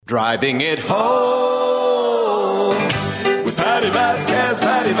Driving it home with Patti Vasquez,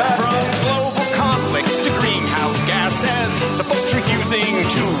 Patti Vasquez. From global conflicts to greenhouse gases, the folks refusing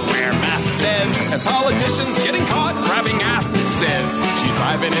to wear masks says, and politicians getting caught grabbing asses says, she's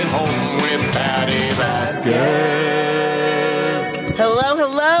driving it home with Patti Vasquez.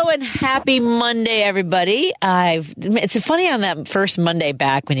 Hello, and happy Monday, everybody. It's funny on that first Monday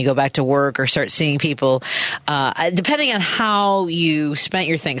back when you go back to work or start seeing people, depending on how you spent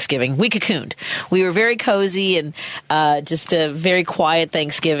your Thanksgiving. We cocooned. We were very cozy and just a very quiet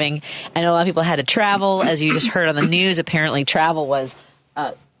Thanksgiving. I know a lot of people had to travel. As you just heard on the news, apparently travel was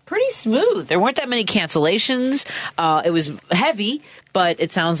pretty smooth. There weren't that many cancellations. It was heavy, but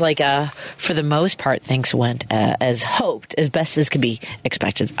it sounds like for the most part things went as hoped, as best as could be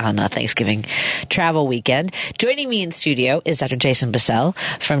expected on Thanksgiving travel weekend. Joining me in studio is Dr. Jason Bissell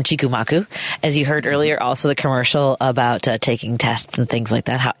from Chikumaku. As you heard earlier, also the commercial about taking tests and things like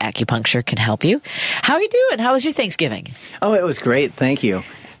that, how acupuncture can help you. How are you doing? How was your Thanksgiving? Oh, it was great. Thank you.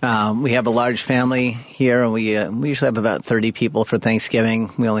 We have a large family here, and we usually have about 30 people for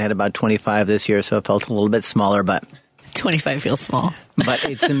Thanksgiving. We only had about 25 this year, so it felt a little bit smaller, but 25 feels small. But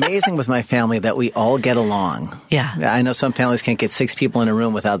it's amazing with my family that we all get along. Yeah. I know some families can't get 6 people in a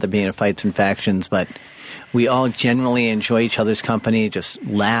room without there being fights and factions, but we all generally enjoy each other's company, just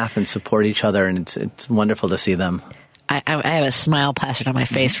laugh and support each other, and it's wonderful to see them. I have a smile plastered on my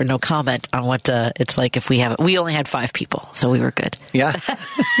face for no comment on what it's like if we only had 5 people, so we were good. Yeah?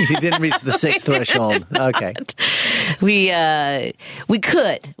 You didn't reach the 6th threshold. Okay. We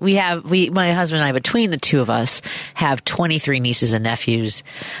could. My husband and I, between the two of us, have 23 nieces and nephews.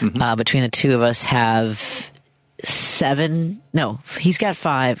 Mm-hmm. Between the two of us have 7. No, he's got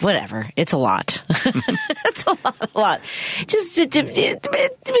 5. Whatever. It's a lot. It's a lot. Just,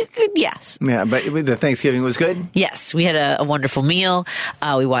 yes. Yeah, but the Thanksgiving was good? Yes. We had a wonderful meal.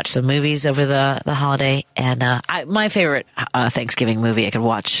 We watched some movies over the holiday. And my favorite Thanksgiving movie I could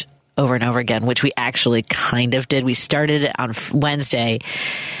watch over and over again, which we actually kind of did. We started it on Wednesday.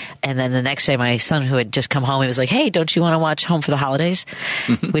 And then the next day, my son, who had just come home, he was like, hey, don't you want to watch Home for the Holidays?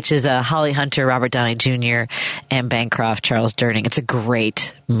 Which is Holly Hunter, Robert Downey Jr., Anne Bancroft, Charles Durning. It's a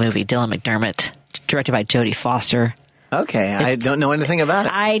great movie. Dylan McDermott, directed by Jodie Foster. Okay, I don't know anything about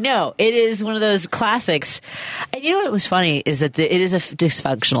it. I know. It is one of those classics. And you know what was funny is that it is a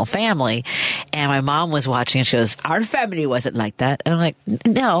dysfunctional family. And my mom was watching and she goes, our family wasn't like that. And I'm like,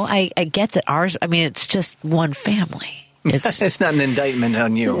 no, I get that ours, it's just one family. It's not an indictment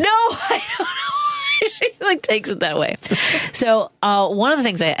on you. No, I don't know. She takes it that way. So one of the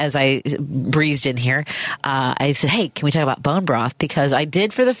things as I breezed in here, I said, hey, can we talk about bone broth? Because I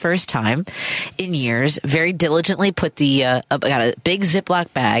did for the first time in years very diligently put I got a big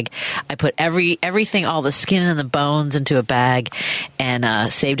Ziploc bag. I put everything, all the skin and the bones into a bag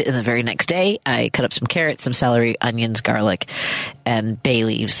and saved it. And the very next day, I cut up some carrots, some celery, onions, garlic, and bay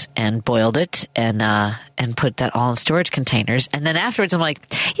leaves and boiled it and put that all in storage containers. And then afterwards, I'm like,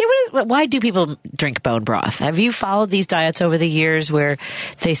 yeah, why do people drink bone broth? Have you followed these diets over the years where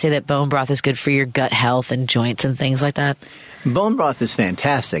they say that bone broth is good for your gut health and joints and things like that? Bone broth is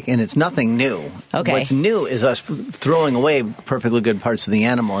fantastic, and it's nothing new. Okay. What's new is us throwing away perfectly good parts of the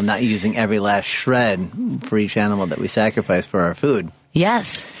animal and not using every last shred for each animal that we sacrifice for our food.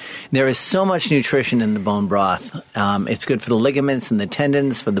 Yes. There is so much nutrition in the bone broth. It's good for the ligaments and the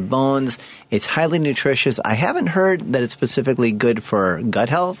tendons, for the bones. It's highly nutritious. I haven't heard that it's specifically good for gut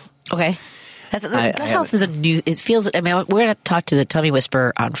health. Okay. Gut health is it feels, we're going to talk to the Tummy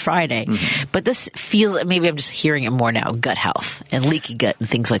Whisperer on Friday, but this feels, maybe I'm just hearing it more now, gut health and leaky gut and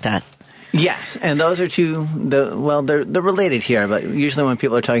things like that. Yes, and those are they're related here, but usually when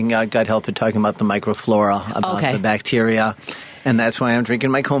people are talking about gut health, they're talking about the microflora, about the bacteria. And that's why I'm drinking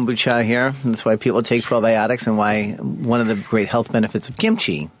my kombucha here. That's why people take probiotics and why one of the great health benefits of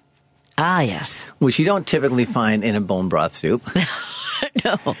kimchi. Ah, yes. Which you don't typically find in a bone broth soup.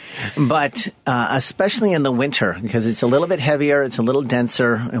 No. But especially in the winter, because it's a little bit heavier, it's a little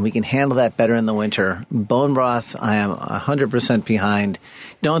denser, and we can handle that better in the winter. Bone broth, I am 100% behind.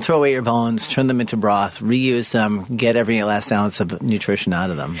 Don't throw away your bones. Turn them into broth. Reuse them. Get every last ounce of nutrition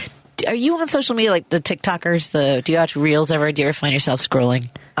out of them. Are you on social media like the TikTokers? Do you watch Reels ever? Do you ever find yourself scrolling?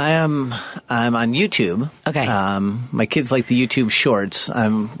 I'm on YouTube. Okay. My kids like the YouTube Shorts.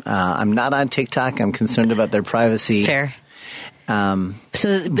 I'm not on TikTok. I'm concerned about their privacy. Fair.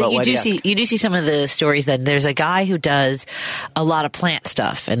 But you do see some of the stories. Then there's a guy who does a lot of plant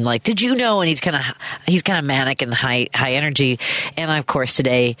stuff, and like, did you know? And he's kind of manic and high energy. And of course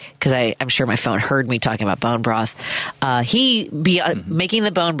today, because I'm sure my phone heard me talking about bone broth, making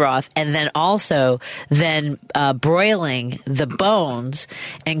the bone broth, and then also broiling the bones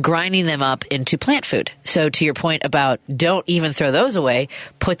and grinding them up into plant food. So to your point about don't even throw those away,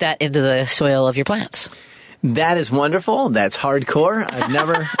 put that into the soil of your plants. That is wonderful. That's hardcore.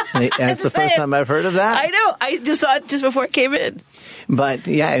 That's the first time I've heard of that. I know. I just saw it just before it came in. But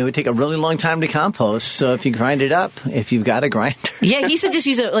yeah, it would take a really long time to compost. So if you grind it up, if you've got a grinder. Yeah, he said just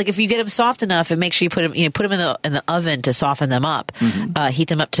use it, like if you get them soft enough and make sure you put them in the oven to soften them up, heat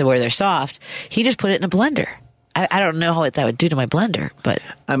them up to where they're soft. He just put it in a blender. I don't know what that would do to my blender, but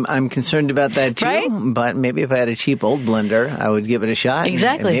I'm concerned about that too. Right? But maybe if I had a cheap old blender, I would give it a shot.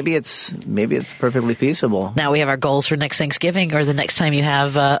 Exactly. And maybe it's perfectly feasible. Now we have our goals for next Thanksgiving or the next time you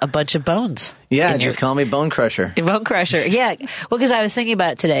have a bunch of bones. Yeah, just call me Bone Crusher. Bone Crusher. Yeah. Well, because I was thinking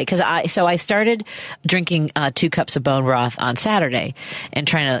about it today. Because I started drinking 2 cups of bone broth on Saturday, and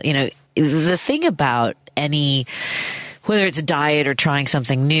trying to the thing about whether it's a diet or trying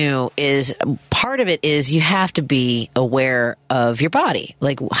something new, is part of it is you have to be aware of your body.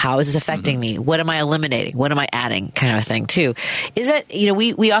 Like, how is this affecting me? What am I eliminating? What am I adding? Kind of a thing too. Is that,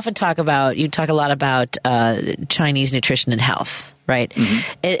 we often talk a lot about Chinese nutrition and health, right?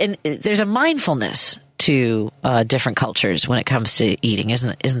 And there's a mindfulness to different cultures when it comes to eating,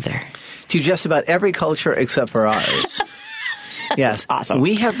 isn't there? To just about every culture except for ours. Yes. Awesome.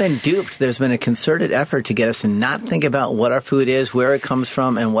 We have been duped. There's been a concerted effort to get us to not think about what our food is, where it comes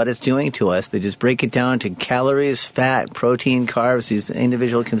from, and what it's doing to us. They just break it down to calories, fat, protein, carbs, these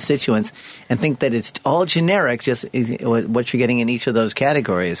individual constituents, and think that it's all generic, just what you're getting in each of those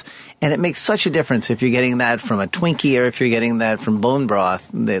categories. And it makes such a difference if you're getting that from a Twinkie or if you're getting that from bone broth,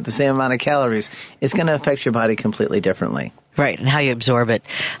 the same amount of calories. It's going to affect your body completely differently. Right, and how you absorb it,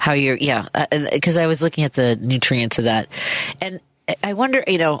 because I was looking at the nutrients of that, and I wonder,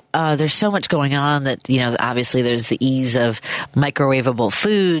 there's so much going on that, obviously there's the ease of microwavable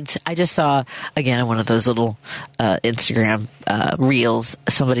foods. I just saw, again, one of those little Instagram reels,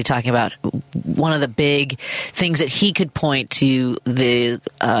 somebody talking about one of the big things that he could point to the,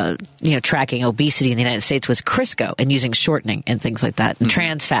 tracking obesity in the United States was Crisco and using shortening and things like that. And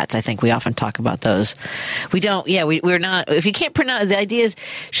trans fats, I think we often talk about those. We don't, we're not, if you can't pronounce, the idea is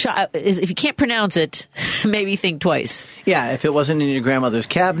if you can't pronounce it, maybe think twice. Yeah, if it wasn't in your grandmother's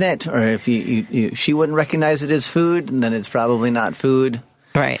cabinet, or if she wouldn't recognize it as food, then it's probably not food.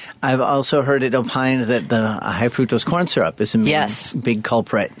 Right. I've also heard it opined that the high fructose corn syrup is a big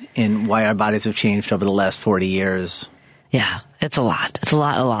culprit in why our bodies have changed over the last 40 years. Yeah, it's a lot. It's a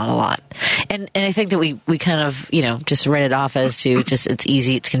lot. And I think that we kind of, just read it off as to just it's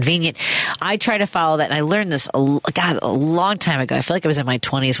easy, it's convenient. I try to follow that, and I learned this, a long time ago. I feel like I was in my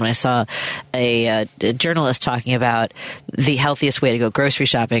 20s when I saw a journalist talking about the healthiest way to go grocery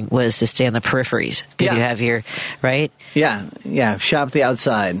shopping was to stay on the peripheries. Because you have your, right? Yeah, shop the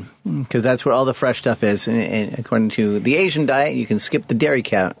outside. Because that's where all the fresh stuff is. And according to the Asian diet, you can skip the dairy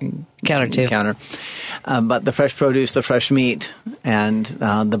counter. But the fresh produce, the fresh meat, and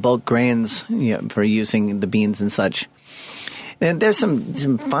the bulk grains for using the beans and such. And there's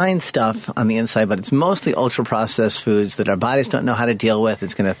some fine stuff on the inside, but it's mostly ultra-processed foods that our bodies don't know how to deal with.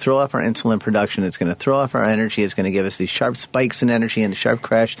 It's going to throw off our insulin production. It's going to throw off our energy. It's going to give us these sharp spikes in energy and a sharp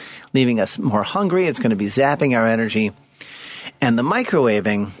crash, leaving us more hungry. It's going to be zapping our energy. And the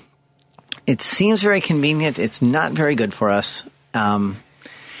microwaving, it seems very convenient. It's not very good for us.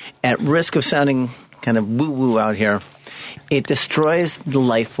 At risk of sounding kind of woo-woo out here, it destroys the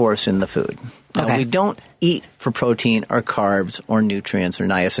life force in the food. Now, we don't eat for protein or carbs or nutrients or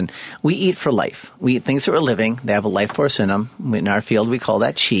niacin. We eat for life. We eat things that are living. They have a life force in them. In our field, we call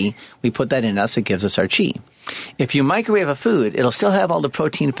that chi. We put that in us. It gives us our chi. If you microwave a food, it'll still have all the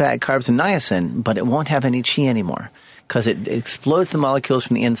protein, fat, carbs, and niacin, but it won't have any chi anymore because it explodes the molecules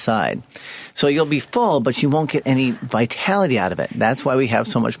from the inside. So you'll be full, but you won't get any vitality out of it. That's why we have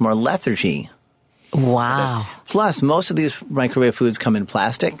so much more lethargy. Wow. Plus, most of these microwave foods come in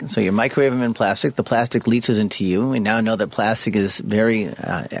plastic. So you microwave them in plastic. The plastic leaches into you. We now know that plastic is very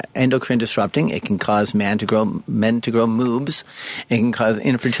endocrine disrupting. It can cause men to grow moobs. It can cause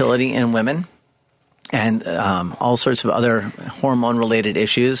infertility in women and all sorts of other hormone-related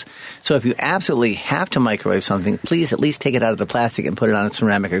issues. So if you absolutely have to microwave something, please at least take it out of the plastic and put it on a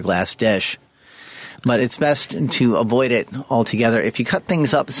ceramic or glass dish. But it's best to avoid it altogether. If you cut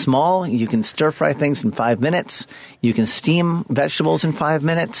things up small, you can stir-fry things in 5 minutes. You can steam vegetables in 5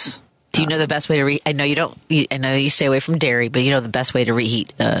 minutes. Do you know the best way to reheat? I know you don't. I know you stay away from dairy, but you know the best way to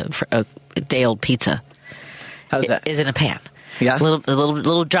reheat for a day-old pizza. How's that? Is in a pan. Yeah. A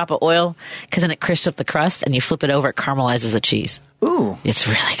little drop of oil, because then it crisps up the crust, and you flip it over, it caramelizes the cheese. Ooh. It's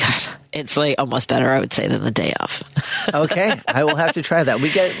really good. It's like almost better, I would say, than the day off. Okay. I will have to try that. We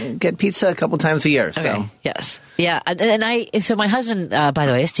get pizza a couple times a year. So. Okay. Yes. Yeah. So my husband, by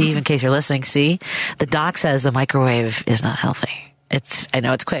the way, Steve, in case you're listening, the doc says the microwave is not healthy. I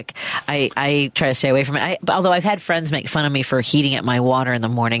know it's quick. I try to stay away from it. Although I've had friends make fun of me for heating up my water in the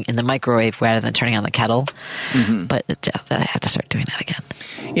morning in the microwave rather than turning on the kettle. Mm-hmm. But I have to start doing that again.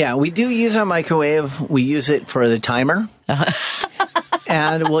 Yeah, we do use our microwave. We use it for the timer.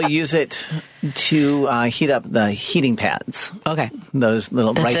 And we'll use it to heat up the heating pads. Okay. Those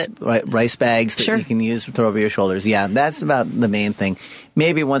little rice bags that you can use to throw over your shoulders. Yeah, that's about the main thing.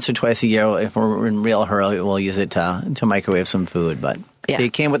 Maybe once or twice a year, if we're in real hurry, we'll use it to microwave some food. But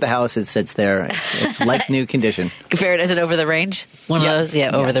it came with the house. It sits there. It's like new condition. Is it over the range? One of those?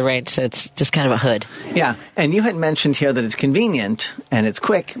 Yeah, over the range. So it's just kind of a hood. Yeah. And you had mentioned here that it's convenient and it's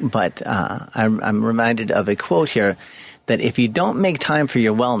quick, but I'm reminded of a quote here that if you don't make time for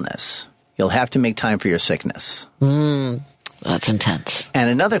your wellness, you'll have to make time for your sickness. That's intense. And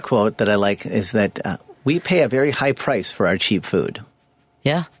another quote that I like is that we pay a very high price for our cheap food.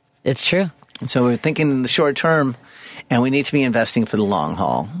 Yeah, it's true. So we're thinking in the short term, and we need to be investing for the long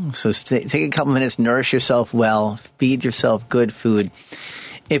haul. So take a couple minutes, nourish yourself well, feed yourself good food.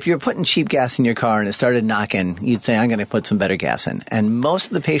 If you're putting cheap gas in your car and it started knocking, you'd say, I'm going to put some better gas in. And most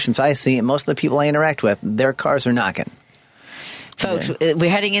of the patients I see and most of the people I interact with, their cars are knocking. Folks,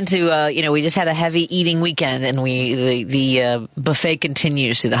 we're heading into, we just had a heavy eating weekend, and the buffet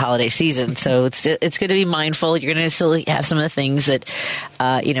continues through the holiday season. So it's good to be mindful. You're going to still have some of the things that,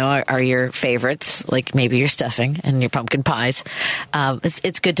 are your favorites, like maybe your stuffing and your pumpkin pies.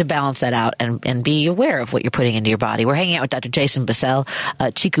 It's good to balance that out and be aware of what you're putting into your body. We're hanging out with Dr. Jason Bissell,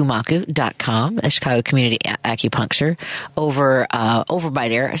 chikumaku.com, a Chicago Community Acupuncture, over by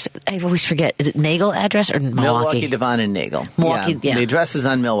there. I always forget, is it Nagel address or Milwaukee? Milwaukee, Devon, and Nagel. Milwaukee. Yeah. The address is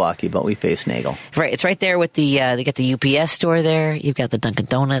on Milwaukee, but we face Nagel. Right. It's right there with they got the UPS store there. You've got the Dunkin'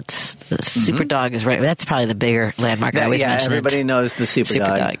 Donuts. The Super Dog is right. That's probably the bigger landmark. I always mention everybody knows the Super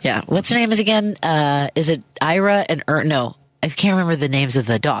Dog. Yeah. What's her name is again? Is it Ira and No, I can't remember the names of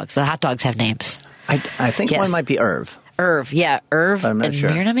the dogs. The hot dogs have names. I think one might be Irv. Irv and sure.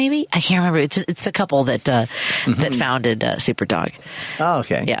 Myrna, maybe? I can't remember. It's a couple that that founded Super Dog. Oh,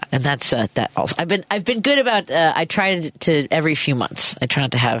 okay. Yeah, and that's that also. I've been good about. I try to every few months. I try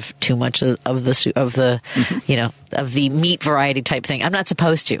not to have too much of the meat variety type thing. I'm not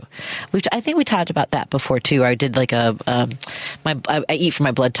supposed to. I think we talked about that before too. I did like I eat for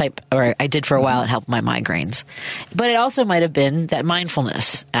my blood type, or I did for a while. It helped my migraines, but it also might have been that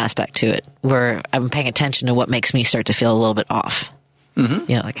mindfulness aspect to it, where I'm paying attention to what makes me start to feel a little bit off.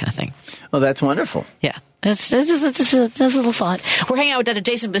 That kind of thing. Oh, that's wonderful. Yeah. That's a little thought. We're hanging out with Dr.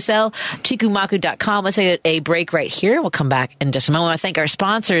 Jason Bissell, chikumaku.com. Let's take a break right here. We'll come back in just a moment. I want to thank our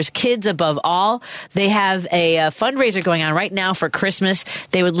sponsors, Kids Above All. They have a fundraiser going on right now for Christmas.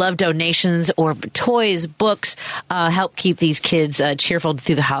 They would love donations or toys, books, help keep these kids cheerful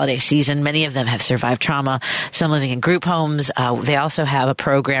through the holiday season. Many of them have survived trauma, some living in group homes. They also have a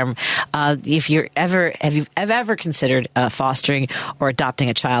program. If you've ever considered fostering or adopting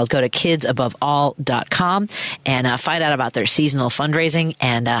a child, go to kidsaboveall.com. and find out about their seasonal fundraising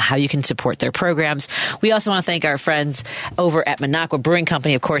and how you can support their programs. We also want to thank our friends over at Minocqua Brewing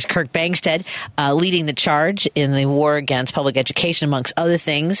Company. Of course, Kirk Bangstead leading the charge in the war against public education, amongst other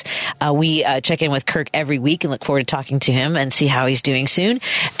things. We check in with Kirk every week and look forward to talking to him and see how he's doing soon.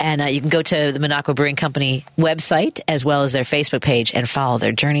 And you can go to the Minocqua Brewing Company website as well as their Facebook page and follow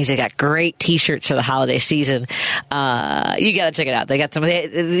their journeys. They got great T-shirts for the holiday season. You got to check it out. They got some.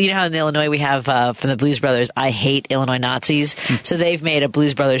 You know how in Illinois we have from the Blues Brothers, I hate Illinois Nazis. So they've made a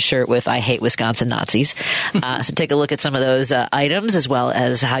Blues Brothers shirt with I hate Wisconsin Nazis. So take a look at some of those items, as well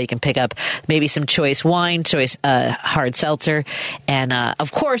as how you can pick up maybe some choice wine, choice hard seltzer, and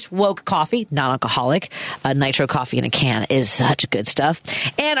of course, Woke Coffee, non-alcoholic. Nitro Coffee in a can is such good stuff.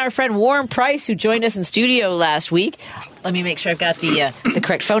 And our friend Warren Price, who joined us in studio last week. Let me make sure I've got the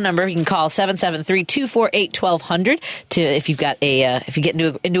correct phone number. You can call 773-248-1200 if you get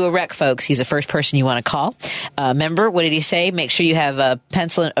into a wreck, folks. He's the first person you want to call. Remember, what did he say? Make sure you have a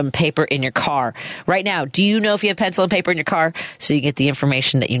pencil and paper in your car. Right now, do you know if you have pencil and paper in your car so you get the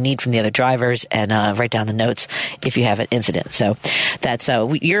information that you need from the other drivers and write down the notes if you have an incident? So that's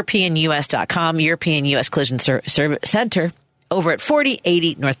EuropeanUS.com, European U.S. Collision Center, over at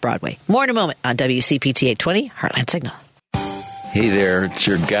 4080 North Broadway. More in a moment on WCPT 820, Heartland Signal. Hey there, it's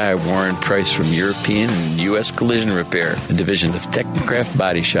your guy Warren Price from European and U.S. Collision Repair, a division of Technocraft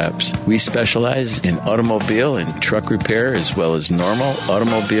Body Shops. We specialize in automobile and truck repair as well as normal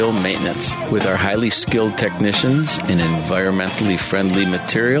automobile maintenance. With our highly skilled technicians and environmentally friendly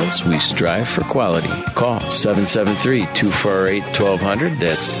materials, we strive for quality. Call 773-248-1200.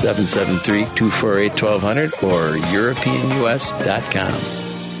 That's 773-248-1200 or EuropeanUS.com.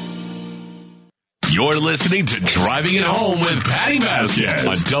 You're listening to Driving It Home with Patti Vasquez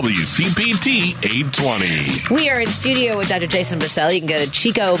on WCPT 820. We are in studio with Dr. Jason Bissell. You can go to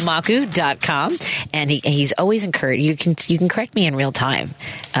chicomaku.com, and he's always encouraged. You can correct me in real time,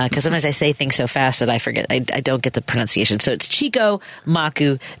 because sometimes I say things so fast that I forget. I don't get the pronunciation. So it's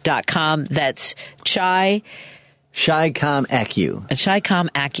chicomaku.com. That's Chi-Com Acu. Chi-Com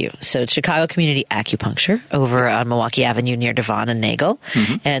Acu. So it's Chicago Community Acupuncture over on Milwaukee Avenue near Devon and Nagel.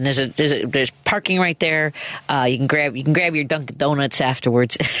 Mm-hmm. And there's parking right there. You can grab your Dunkin' Donuts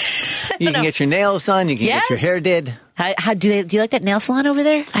afterwards. You can get your nails done. You can get your hair did. How do you like that nail salon over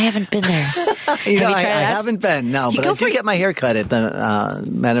there? I haven't been there. I haven't been, no. But I do get my hair cut at the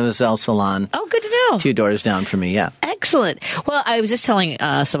Mademoiselle Salon. Oh, good to know. 2 doors down from me, yeah. Excellent. Well, I was just telling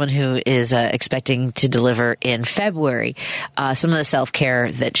someone who is expecting to deliver in February some of the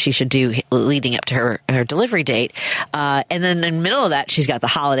self-care that she should do leading up to her delivery date. And then in the middle of that, she's got the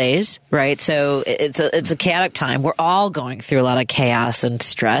holidays, right? So it's a chaotic time. We're all going through a lot of chaos and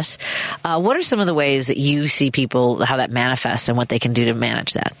stress. What are some of the ways that you see people, how that manifests and what they can do to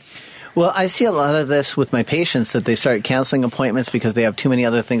manage that? Well, I see a lot of this with my patients, that they start canceling appointments because they have too many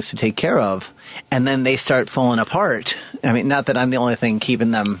other things to take care of, and then they start falling apart. I mean, not that I'm the only thing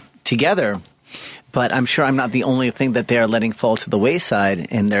keeping them together, but I'm sure I'm not the only thing that they are letting fall to the wayside,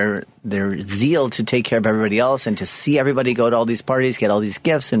 and their zeal to take care of everybody else and to see everybody go to all these parties, get all these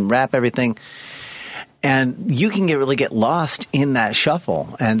gifts and wrap everything. And you can really get lost in that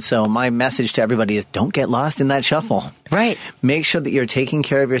shuffle. And so my message to everybody is don't get lost in that shuffle. Right. Make sure that you're taking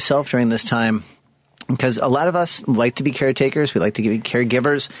care of yourself during this time, because a lot of us like to be caretakers. We like to be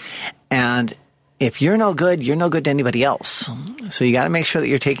caregivers. And if you're no good to anybody else. So you got to make sure that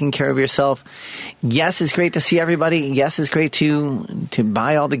you're taking care of yourself. Yes, it's great to see everybody. Yes, it's great to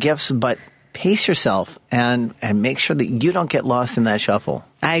buy all the gifts, but pace yourself and make sure that you don't get lost in that shuffle.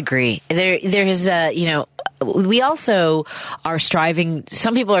 I agree. There is we also are striving,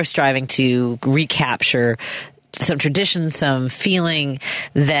 some people are striving to recapture some tradition, some feeling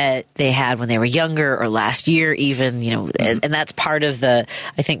that they had when they were younger or last year even, and that's part of the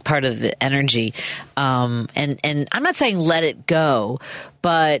energy. And I'm not saying let it go,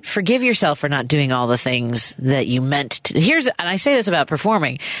 but forgive yourself for not doing all the things that you meant to. And I say this about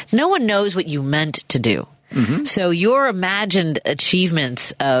performing. No one knows what you meant to do. Mm-hmm. So your imagined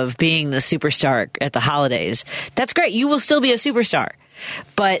achievements of being the superstar at the holidays, that's great. You will still be a superstar.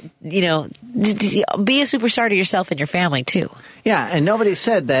 But, be a superstar to yourself and your family, too. Yeah, and nobody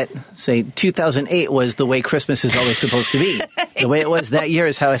said that, say, 2008 was the way Christmas is always supposed to be. The way it was that year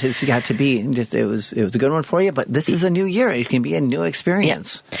is how it has got to be. And it was a good one for you, but this is a new year. It can be a new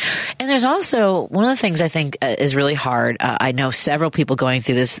experience. Yeah. And there's also, one of the things I think is really hard, I know several people going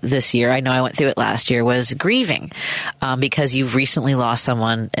through this year, I know I went through it last year, was grieving because you've recently lost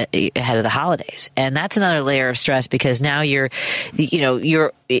someone ahead of the holidays. And that's another layer of stress because now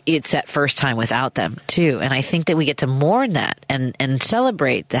it's that first time without them too. And I think that we get to mourn that and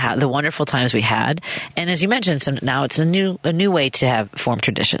celebrate the wonderful times we had. And as you mentioned, now it's a new way to have form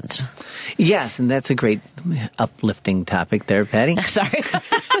traditions. Yes, and that's a great uplifting topic there, Patty. Sorry.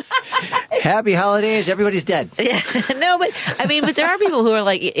 Happy holidays. Everybody's dead. Yeah. No, but there are people who are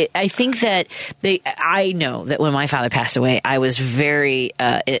like, I think that I know that when my father passed away, I was very,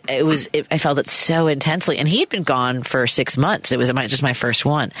 I felt it so intensely, and he had been gone for 6 months. It was just my first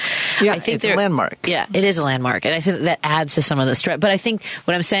one. Yeah, I think it's a landmark. Yeah, it is a landmark. And I think that adds to some of the stress. But I think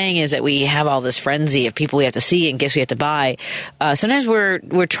what I'm saying is that we have all this frenzy of people we have to see and gifts we have to buy. Sometimes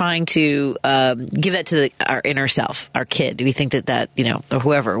we're trying to give that to our inner self, our kid. We think that or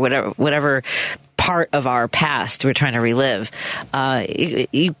whoever, whatever part of our past we're trying to relive,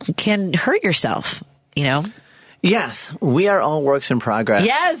 you can hurt yourself, Yes, we are all works in progress.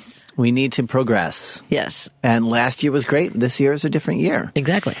 Yes. We need to progress. Yes. And last year was great. This year is a different year.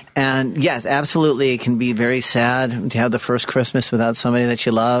 Exactly. And yes, absolutely, it can be very sad to have the first Christmas without somebody that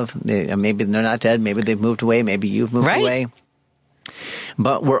you love. Maybe they're not dead. Maybe they've moved away. Maybe you've moved away.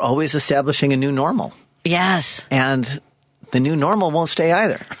 But we're always establishing a new normal. Yes. And the new normal won't stay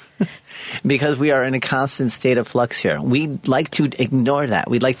either. Because we are in a constant state of flux here. We'd like to ignore that.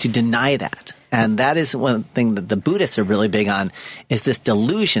 We'd like to deny that. And that is one thing that the Buddhists are really big on, is this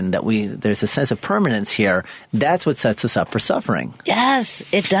delusion that there's a sense of permanence here. That's what sets us up for suffering. Yes,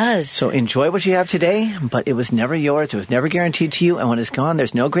 it does. So enjoy what you have today, but it was never yours. It was never guaranteed to you. And when it's gone,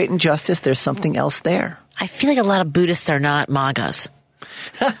 there's no great injustice. There's something else there. I feel like a lot of Buddhists are not magas.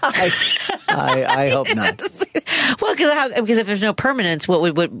 I hope not. Well, because if there's no permanence, what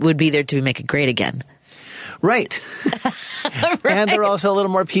would be there to make it great again? Right. Right. And they're also a little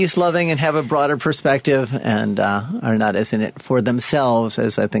more peace-loving and have a broader perspective and are not as in it for themselves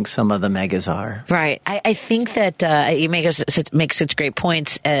as I think some of the megas are. Right. I think that you make such great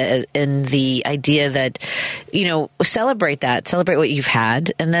points in the idea that, celebrate that. Celebrate what you've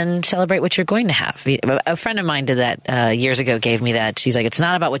had and then celebrate what you're going to have. A friend of mine did that years ago, gave me that. She's like, it's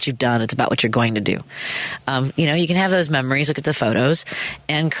not about what you've done. It's about what you're going to do. You can have those memories, look at the photos,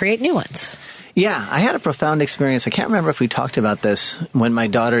 and create new ones. Yeah, I had a profound experience. I can't remember if we talked about this when my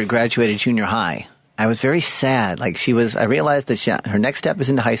daughter graduated junior high. I was very sad. I realized that her next step is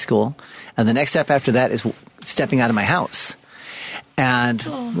into high school, and the next step after that is stepping out of my house. And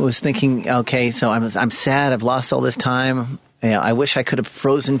was thinking, okay, so I'm sad. I've lost all this time. I wish I could have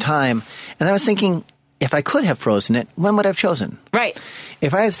frozen time. And I was thinking, if I could have frozen it, when would I have chosen? Right.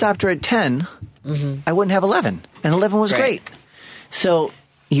 If I had stopped her at 10, I wouldn't have 11. And 11 was great. So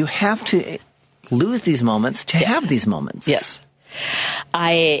you have to lose these moments to have these moments. Yes.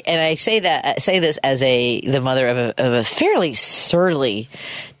 I say this as the mother of a fairly surly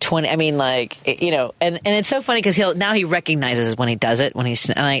 20. I mean, and it's so funny because he recognizes when he does it, when he's,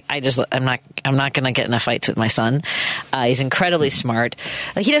 and I'm not going to get in a fight with my son. He's incredibly smart.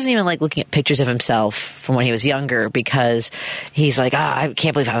 He doesn't even like looking at pictures of himself from when he was younger because he's like, I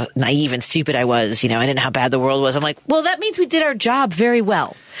can't believe how naive and stupid I was. I didn't know how bad the world was. I'm like, well, that means we did our job very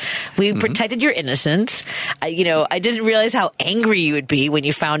well. We protected your innocence. I didn't realize how angry you would be when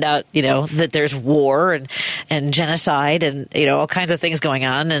you found out, that there's war and genocide and, all kinds of things going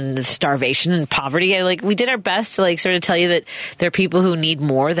on and starvation and poverty. We did our best to sort of tell you that there are people who need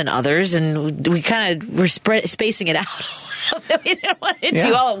more than others, and we kind of were spacing it out a little bit. We didn't want to hit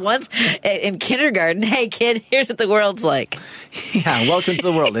you all at once in kindergarten. Hey, kid, here's what the world's like. Yeah, welcome to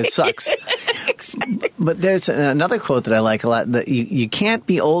the world. It sucks. Exactly. But there's another quote that I like a lot, that you can't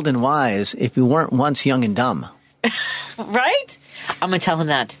be old and wise if you weren't once young and dumb. Right? I'm going to tell him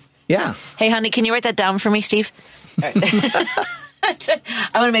that. Yeah. Hey, honey, can you write that down for me, Steve? All right. I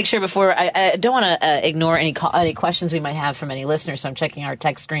want to make sure before I don't want to ignore any questions we might have from any listeners. So I'm checking our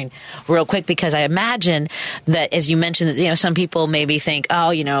text screen real quick because I imagine that, as you mentioned, that some people maybe think,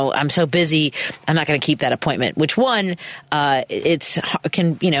 I'm so busy, I'm not going to keep that appointment. Which one, it's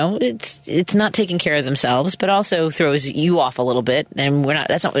not taking care of themselves, but also throws you off a little bit. And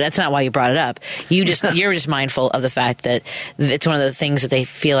that's not why you brought it up. You're just mindful of the fact that it's one of the things that they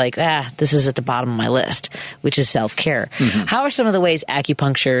feel like, this is at the bottom of my list, which is self-care. Mm-hmm. How are some of the ways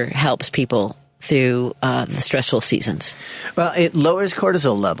acupuncture helps people through the stressful seasons? Well, it lowers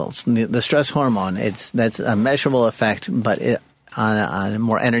cortisol levels, the stress hormone. That's a measurable effect, but on a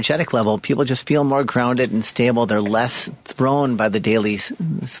more energetic level, people just feel more grounded and stable. They're less thrown by the daily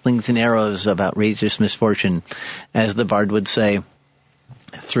slings and arrows of outrageous misfortune, as the bard would say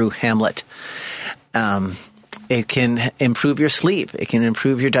through Hamlet. It can improve your sleep. It can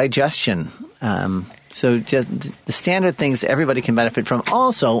improve your digestion. So just the standard things that everybody can benefit from.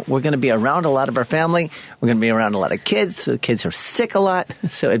 Also, we're going to be around a lot of our family. We're going to be around a lot of kids. So the kids are sick a lot.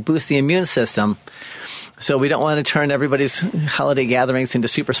 So it boosts the immune system. So we don't want to turn everybody's holiday gatherings into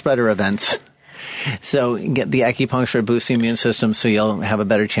super spreader events. So get the acupuncture, boost the immune system, so you'll have a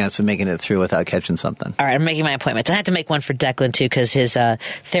better chance of making it through without catching something. All right, I'm making my appointments. I have to make one for Declan, too, because his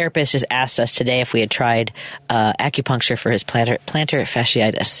therapist just asked us today if we had tried acupuncture for his plantar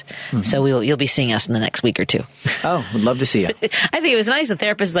fasciitis. Mm-hmm. So you'll be seeing us in the next week or two. Oh, would love to see you. I think it was nice. The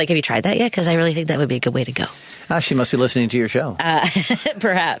therapist is like, have you tried that yet? Because I really think that would be a good way to go. She must be listening to your show.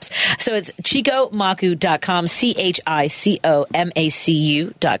 Perhaps. So it's chicomacu.com,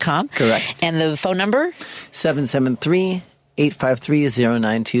 CHICOMACU.com. Correct. And the phone number?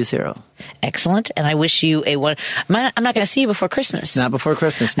 773-853-0920. Excellent. And I wish you I'm not going to see you before Christmas. Not before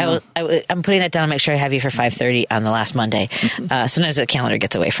Christmas, no. I'm putting that down to make sure I have you for 5:30 on the last Monday. Sometimes the calendar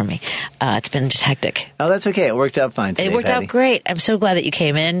gets away from me. It's been just hectic. Oh, that's okay. It worked out fine today, It worked Patty. out great. I'm so glad that you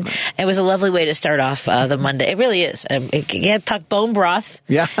came in. It was a lovely way to start off the Monday. It really is. You had to talk bone broth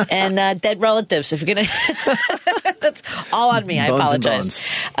and dead relatives. If you're going to... That's all on me. I Bones and apologize.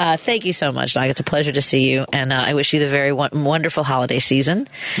 Thank you so much, Doc. It's a pleasure to see you, and I wish you the very wonderful holiday season.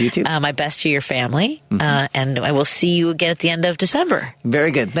 You too. My best to your family, and I will see you again at the end of December.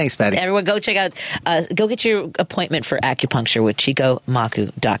 Very good. Thanks, Patty. Everyone, go check out, go get your appointment for acupuncture with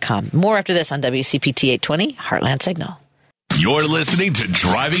chicomaku.com. More after this on WCPT 820, Heartland Signal. You're listening to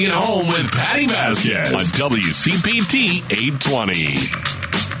Driving It Home with Patti Vasquez on WCPT 820.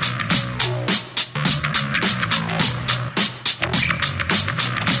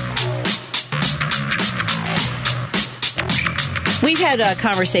 We've had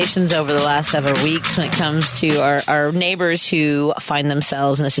conversations over the last several weeks when it comes to our neighbors who find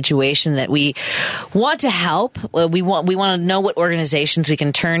themselves in a situation that we want to help. We want to know what organizations we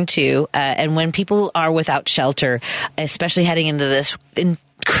can turn to. And when people are without shelter, especially heading into this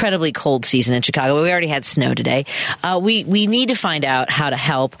incredibly cold season in Chicago, we already had snow today. We need to find out how to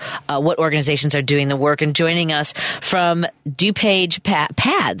help, what organizations are doing the work. And joining us from DuPage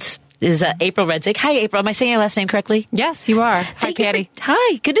Pads is April Redzik. Hi, April. Am I saying your last name correctly? Yes, you are. Hi, Patty.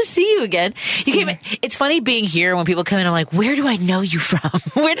 Hi. Good to see you again. It's funny being here when people come in. I'm like, where do I know you from?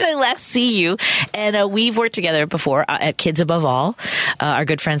 Where did I last see you? And we've worked together before at Kids Above All. Our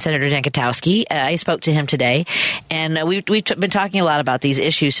good friend, Senator Dan Katowski. I spoke to him today, and we've been talking a lot about these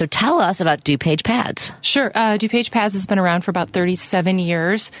issues. So tell us about DuPage Pads. Sure. DuPage Pads has been around for about 37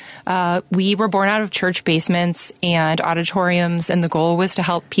 years. We were born out of church basements and auditoriums, and the goal was to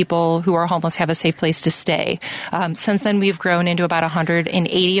help people who are homeless have a safe place to stay. Since then, we've grown into about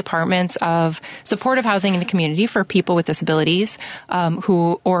 180 apartments of supportive housing in the community for people with disabilities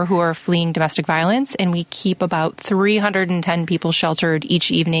who are fleeing domestic violence, and we keep about 310 people sheltered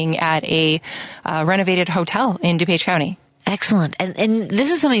each evening at a renovated hotel in DuPage County. Excellent. And this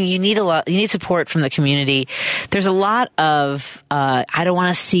is something you need you need support from the community. There's a lot of, I don't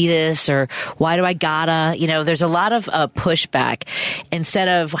want to see this, or why do I gotta, there's a lot of pushback instead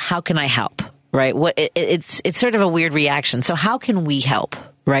of how can I help, right? It's sort of a weird reaction. So how can we help?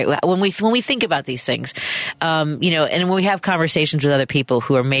 Right. When we think about these things, and when we have conversations with other people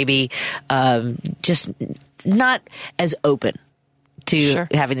who are maybe, just not as open to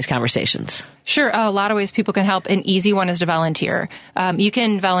having these conversations. Sure. A lot of ways people can help. An easy one is to volunteer. You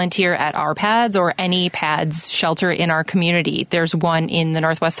can volunteer at our pads or any pads shelter in our community. There's one in the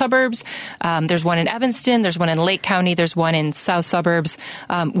northwest suburbs. There's one in Evanston. There's one in Lake County. There's one in south suburbs.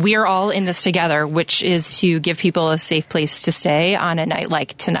 We are all in this together, which is to give people a safe place to stay on a night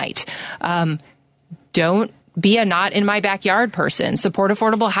like tonight. Don't be a not in my backyard person. Support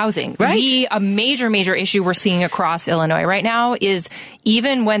affordable housing. Right. A major issue we're seeing across Illinois right now is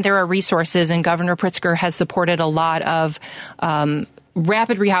even when there are resources, and Governor Pritzker has supported a lot of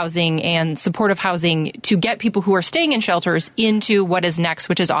rapid rehousing and supportive housing to get people who are staying in shelters into what is next,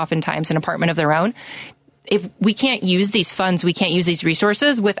 which is oftentimes an apartment of their own. If we can't use these funds, we can't use these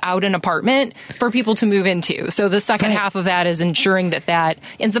resources without an apartment for people to move into. So the second half of that is ensuring that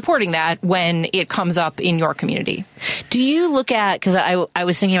and supporting that when it comes up in your community. Do you look at, because I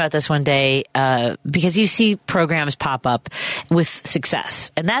was thinking about this one day, because you see programs pop up with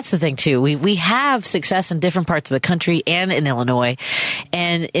success. And that's the thing, too. We have success in different parts of the country and in Illinois.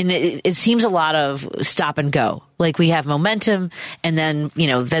 And it seems a lot of stop and go. Like we have momentum, and then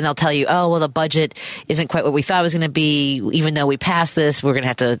they'll tell you, oh, well, the budget isn't quite what we thought it was going to be. Even though we passed this, we're going to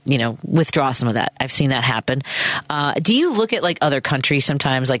have to, withdraw some of that. I've seen that happen. Do you look at like other countries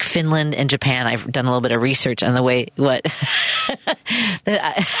sometimes, like Finland and Japan? I've done a little bit of research on the way, what?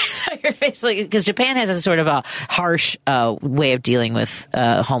 I saw your face, because Japan has a sort of a harsh way of dealing with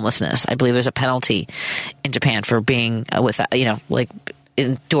homelessness. I believe there's a penalty in Japan for being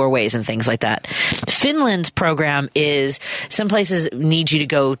in doorways and things like that. Finland's program is some places need you to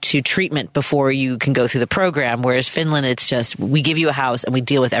go to treatment before you can go through the program, whereas Finland, it's just we give you a house and we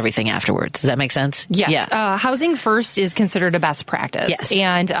deal with everything afterwards. Does that make sense? Yes. Yeah. Housing first is considered a best practice. Yes.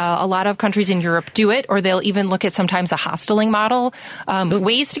 And a lot of countries in Europe do it, or they'll even look at sometimes a hosteling model.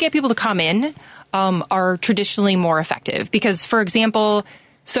 Ways to get people to come in are traditionally more effective because, for example,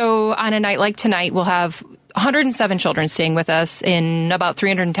 so on a night like tonight, we'll have 107 children staying with us in about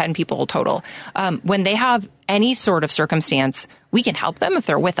 310 people total. When they have any sort of circumstance, we can help them if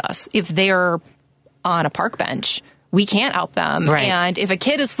they're with us. If they're on a park bench, we can't help them. Right. And if a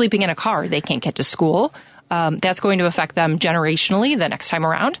kid is sleeping in a car, they can't get to school. That's going to affect them generationally the next time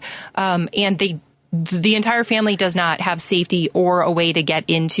around. And the entire family does not have safety or a way to get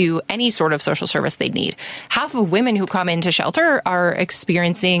into any sort of social service they need. Half of women who come into shelter are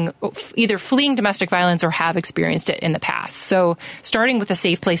experiencing either fleeing domestic violence or have experienced it in the past. So starting with a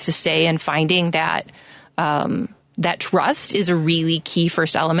safe place to stay and finding that that trust is a really key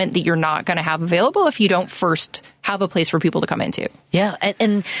first element that you're not going to have available if you don't first have a place for people to come into. Yeah.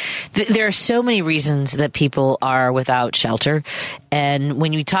 And there are so many reasons that people are without shelter. And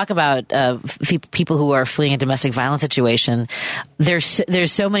when you talk about people who are fleeing a domestic violence situation,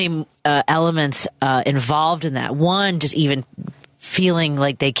 there's so many elements involved in that. One, just even feeling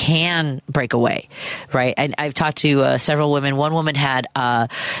like they can break away, right? And I've talked to several women. One woman had, and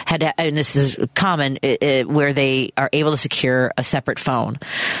this is common, where they are able to secure a separate phone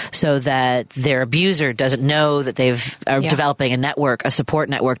so that their abuser doesn't know that are developing a network, a support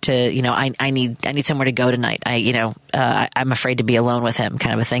network to, I need somewhere to go tonight. I'm afraid to be alone with him,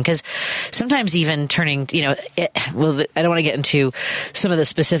 kind of a thing. Because sometimes even turning, I don't want to get into some of the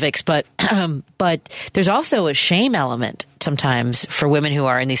specifics, but there's also a shame element sometimes for women who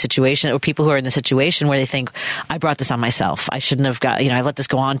are in these situations, or people who are in the situation where they think, I brought this on myself. I shouldn't have I let this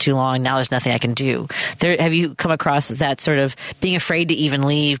go on too long. Now there's nothing I can do. Have you come across that sort of being afraid to even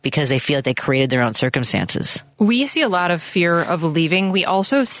leave because they feel like they created their own circumstances? We see a lot of fear of leaving. We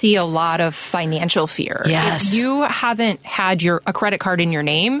also see a lot of financial fear. Yes. If you haven't had a credit card in your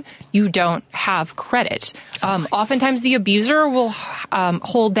name, you don't have credit. Oftentimes the abuser will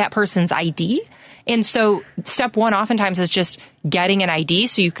hold that person's ID. And so step one oftentimes is just getting an ID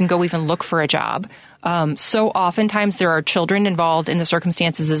so you can go even look for a job. So oftentimes there are children involved in the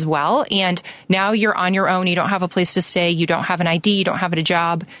circumstances as well. And now you're on your own. You don't have a place to stay. You don't have an ID. You don't have a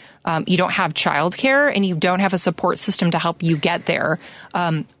job. You don't have childcare, and you don't have a support system to help you get there.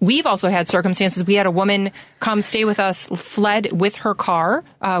 We've also had circumstances. We had a woman come stay with us, fled with her car,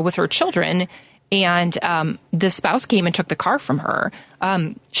 with her children, and the spouse came and took the car from her.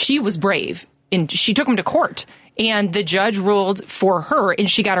 She was brave, and she took him to court, and the judge ruled for her, and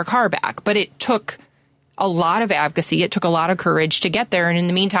she got her car back. But it took a lot of advocacy. It took a lot of courage to get there. And in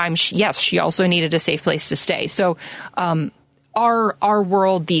the meantime, she also needed a safe place to stay. So our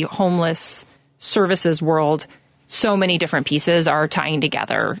world, the homeless services world, so many different pieces are tying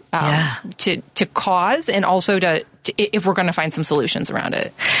together to cause, and also to if we're going to find some solutions around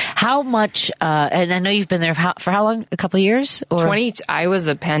it. How much, and I know you've been there for how long? A couple of years? Or? I was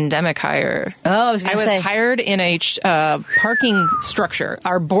a pandemic hire. Oh, I was hired in a parking structure.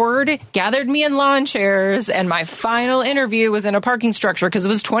 Our board gathered me in lawn chairs, and my final interview was in a parking structure because it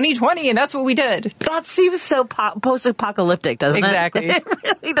was 2020, and that's what we did. That seems so post-apocalyptic, doesn't it? Exactly. It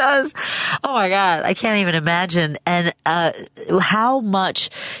really does. Oh, my God. I can't even imagine. And how much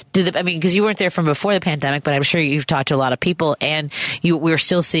because you weren't there from before the pandemic, but I'm sure you've talked to a lot of people, and we're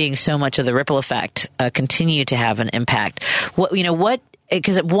still seeing so much of the ripple effect continue to have an impact.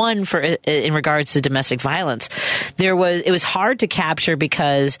 Because in regards to domestic violence, it was hard to capture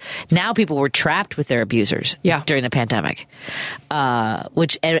because now people were trapped with their abusers during the pandemic, and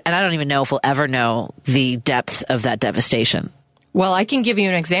I don't even know if we'll ever know the depths of that devastation. Well, I can give you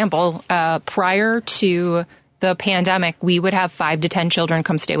an example. Prior to the pandemic, we would have 5 to 10 children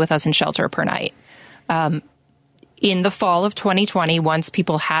come stay with us in shelter per night. In the fall of 2020, once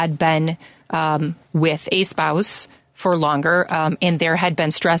people had been with a spouse for longer, and there had been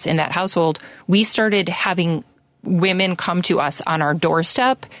stress in that household, we started having women come to us on our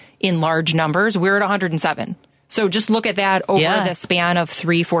doorstep in large numbers. We're at 107. So just look at that over the span of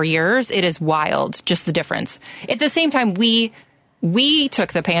 3-4 years. It is wild, just the difference. At the same time, we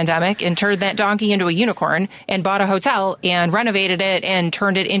took the pandemic and turned that donkey into a unicorn and bought a hotel and renovated it and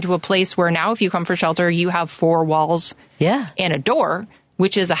turned it into a place where now if you come for shelter, you have 4 walls and a door,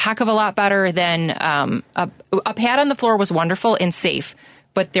 which is a heck of a lot better than a pad on the floor was wonderful and safe,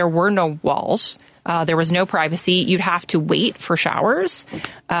 but there were no walls. There was no privacy. You'd have to wait for showers.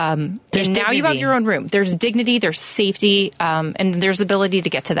 And now you have your own room. There's dignity, there's safety, and there's ability to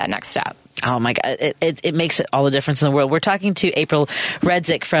get to that next step. Oh, my God. It makes all the difference in the world. We're talking to April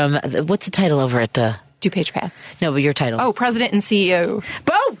Redzik from, what's the title over at DuPage Pads. No, but your title. Oh, President and CEO.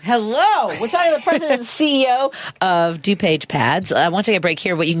 Boom! Hello! We're talking to the President and CEO of DuPage Pads. I want to take a break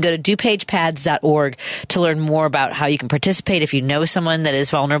here, but you can go to dupagepads.org to learn more about how you can participate if you know someone that is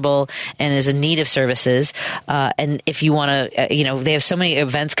vulnerable and is in need of services. And if you want to, they have so many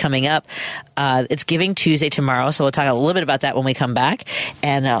events coming up. It's Giving Tuesday tomorrow, so we'll talk a little bit about that when we come back.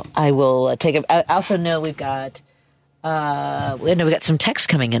 And I will I also know we've got... we got some texts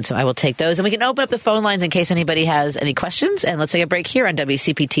coming in, so I will take those. And we can open up the phone lines in case anybody has any questions. And let's take a break here on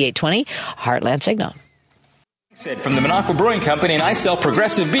WCPT 820, Heartland Signal. From the Monaco Brewing Company, and I sell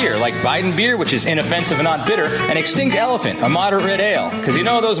progressive beer like Biden beer, which is inoffensive and not bitter, and Extinct Elephant, a moderate red ale. Because you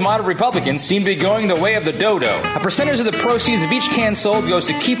know those moderate Republicans seem to be going the way of the dodo. A percentage of the proceeds of each can sold goes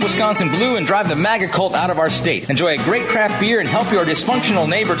to keep Wisconsin blue and drive the MAGA cult out of our state. Enjoy a great craft beer and help your dysfunctional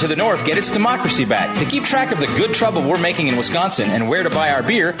neighbor to the north get its democracy back. To keep track of the good trouble we're making in Wisconsin and where to buy our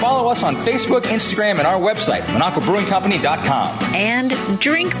beer, follow us on Facebook, Instagram, and our website, MonacoBrewingCompany.com. And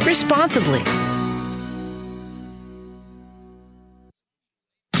drink responsibly.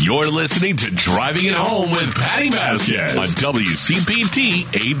 You're listening to Driving It Home with Patti Vasquez on WCPT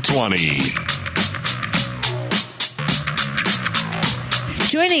 820.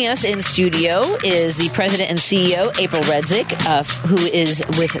 Joining us in studio is the president and CEO, April Redzik, who is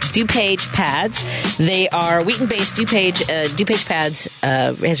with DuPage Pads. They are Wheaton-based. DuPage Pads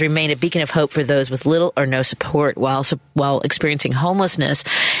has remained a beacon of hope for those with little or no support while experiencing homelessness.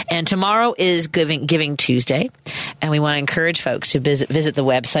 And tomorrow is Giving Tuesday, and we want to encourage folks to visit the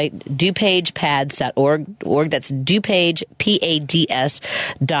website, DuPagePads.org. That's DuPage,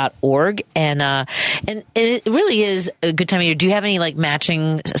 PADS.org. And it really is a good time of year. Do you have any matching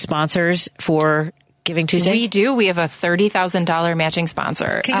sponsors for Giving Tuesday? We do. We have a $30,000 matching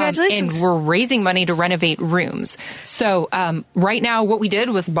sponsor. Congratulations. And we're raising money to renovate rooms. So right now what we did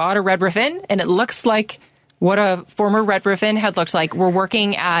was bought a Red Roof Inn, and it looks like what a former Red Roof Inn had looked like. We're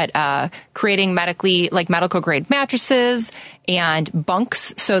working at creating medical grade mattresses and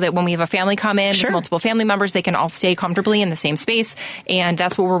bunks so that when we have a family come in with multiple family members, they can all stay comfortably in the same space. And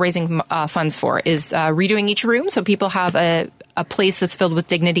that's what we're raising funds for, is redoing each room so people have a place that's filled with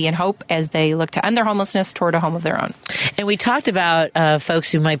dignity and hope as they look to end their homelessness toward a home of their own. And we talked about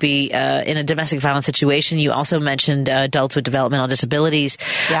folks who might be in a domestic violence situation. You also mentioned adults with developmental disabilities.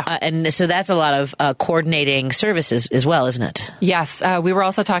 Yeah. And so that's a lot of coordinating services as well, isn't it? Yes. We were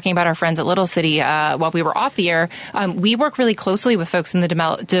also talking about our friends at Little City while we were off the air. We work really closely with folks in the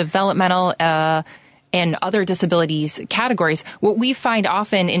developmental and other disabilities categories. What we find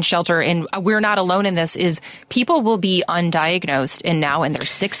often in shelter, and we're not alone in this, is people will be undiagnosed and now in their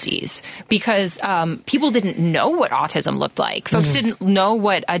 60s because people didn't know what autism looked like. Folks didn't know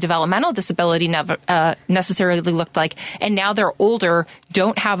what a developmental disability necessarily looked like. And now they're older,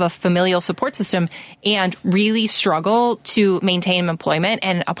 don't have a familial support system, and really struggle to maintain employment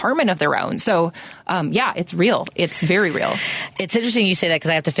and apartment of their own. So, it's real. It's very real. It's interesting you say that because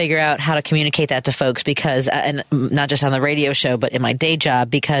I have to figure out how to communicate that to folks because, and not just on the radio show, but in my day job,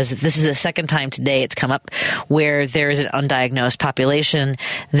 because this is the second time today it's come up where there is an undiagnosed population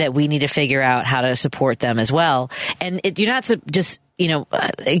that we need to figure out how to support them as well. And you're not just...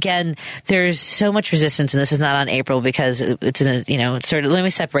 again, there's so much resistance, and this is not on April because it's let me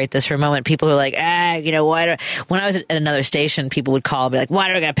separate this for a moment. People who are like, when I was at another station, people would call and be like, why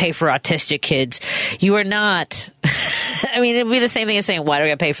do I got to pay for autistic kids? You are not. I mean, it'd be the same thing as saying, why do I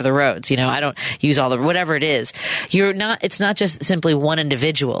got to pay for the roads? I don't use all the, whatever it is. It's not just simply one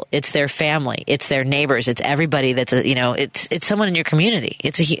individual. It's their family. It's their neighbors. It's everybody that's, it's someone in your community.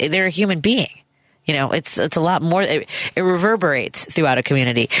 They're a human being. It's a lot more. It reverberates throughout a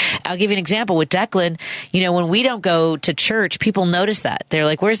community. I'll give you an example with Declan. When we don't go to church, people notice that. They're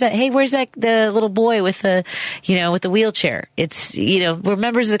like, where's that the little boy with the wheelchair? It's, we're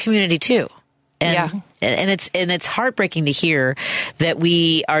members of the community too. And it's heartbreaking to hear that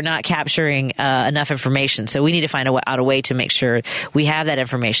we are not capturing enough information. So we need to find out a way to make sure we have that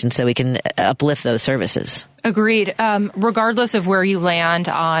information so we can uplift those services. Agreed. Regardless of where you land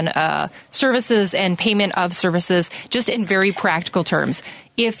on services and payment of services, just in very practical terms,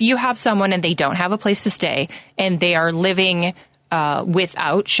 if you have someone and they don't have a place to stay and they are living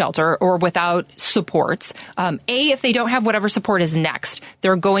without shelter or without supports, if they don't have whatever support is next,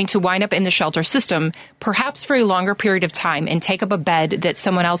 they're going to wind up in the shelter system, perhaps for a longer period of time, and take up a bed that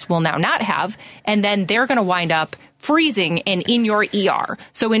someone else will now not have, and then they're going to wind up freezing and in your ER.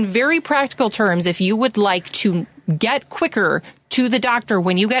 So in very practical terms, if you would like to get quicker to the doctor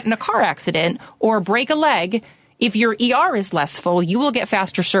when you get in a car accident or break a leg, if your ER is less full, you will get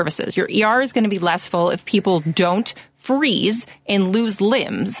faster services. Your ER is going to be less full if people don't freeze and lose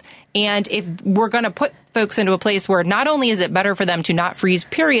limbs. And if we're going to put folks into a place where not only is it better for them to not freeze,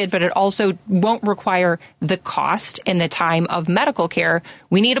 period, but it also won't require the cost and the time of medical care,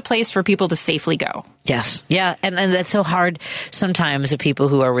 we need a place for people to safely go. Yes. Yeah. And that's so hard sometimes with people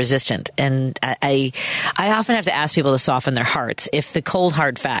who are resistant. And I often have to ask people to soften their hearts. If the cold,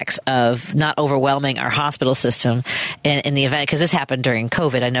 hard facts of not overwhelming our hospital system in the event, because this happened during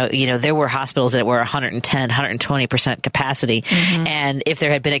COVID. I know, there were hospitals that were 110, 120% 100% capacity. And if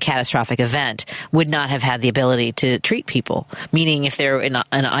there had been a catastrophic event, would not have had the ability to treat people. Meaning if there were in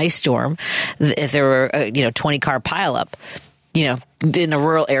an ice storm, if there were a 20-car pileup, in a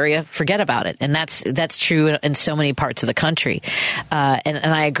rural area, forget about it. And that's true in so many parts of the country.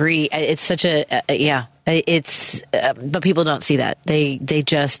 And I agree. It's such but people don't see that. They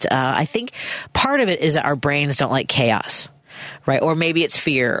just, I think part of it is that our brains don't like chaos, right? Or maybe it's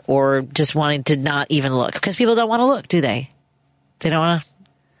fear or just wanting to not even look, because people don't want to look, do they? They don't want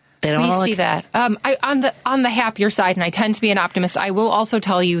to. We see that. On the happier side, and I tend to be an optimist, I will also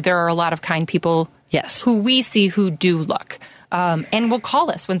tell you there are a lot of kind people who we see who do look. And will call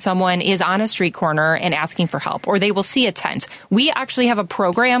us when someone is on a street corner and asking for help, or they will see a tent. We actually have a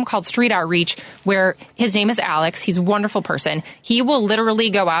program called Street Outreach where his name is Alex. He's a wonderful person. He will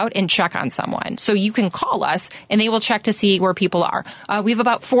literally go out and check on someone. So you can call us and they will check to see where people are. We have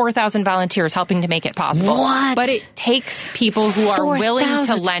about 4,000 volunteers helping to make it possible. What? But it takes people who are willing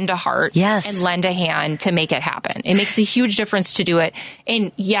to lend a heart and lend a hand to make it happen. It makes a huge difference to do it.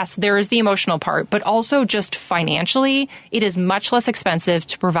 And yes, there is the emotional part, but also just financially, it is much less expensive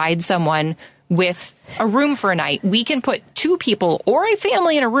to provide someone with a room for a night. We can put 2 people or a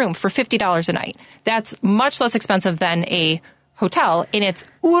family in a room for $50 a night. That's much less expensive than a hotel, and it's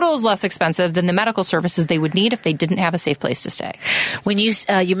oodles less expensive than the medical services they would need if they didn't have a safe place to stay. When you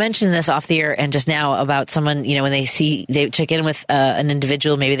mentioned this off the air and just now about someone, when they check in with an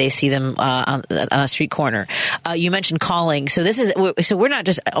individual, maybe they see them on a street corner. You mentioned calling. So we're not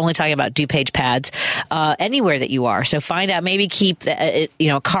just only talking about DuPage pads anywhere that you are. So find out, maybe keep a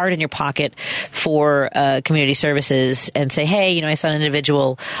card in your pocket for community services and say, hey, I saw an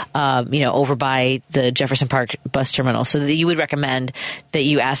individual, over by the Jefferson Park bus terminal. So that you would recommend that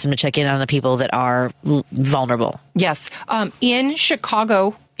you ask them to check in on the people that are vulnerable. Yes. In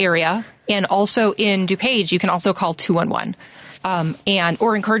Chicago area and also in DuPage, you can also call 211.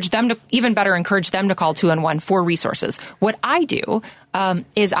 Or encourage them to call 211 for resources. What I do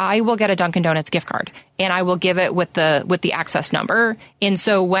is I will get a Dunkin' Donuts gift card and I will give it with the access number. And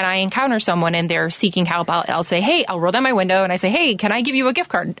so when I encounter someone and they're seeking help, I'll say, hey, I'll roll down my window and I say, hey, can I give you a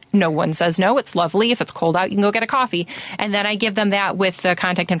gift card? No one says no. It's lovely. If it's cold out, you can go get a coffee. And then I give them that with the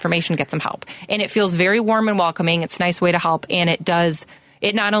contact information to get some help. And it feels very warm and welcoming. It's a nice way to help. And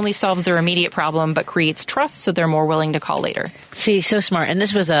it not only solves their immediate problem, but creates trust, so they're more willing to call later. See, so smart. And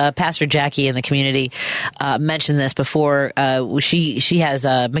this was Pastor Jackie in the community mentioned this before. She has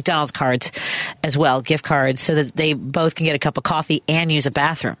McDonald's cards as well, gift cards, so that they both can get a cup of coffee and use a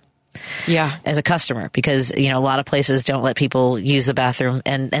bathroom. Yeah, as a customer, because a lot of places don't let people use the bathroom,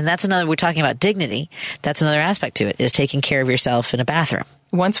 and that's another. We're talking about dignity. That's another aspect to it, is taking care of yourself in a bathroom.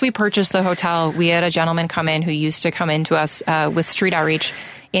 Once we purchased the hotel, we had a gentleman come in who used to come into us with Street Outreach,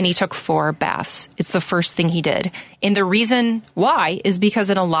 and he took 4 baths. It's the first thing he did. And the reason why is because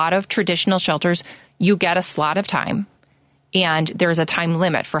in a lot of traditional shelters, you get a slot of time, and there's a time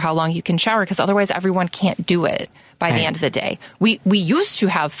limit for how long you can shower, because otherwise everyone can't do it by the end of the day. We used to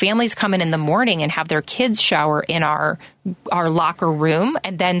have families come in the morning and have their kids shower in our locker room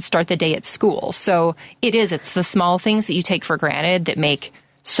and then start the day at school. So it's the small things that you take for granted that make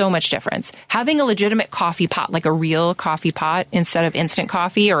so much difference. Having a legitimate coffee pot, like a real coffee pot instead of instant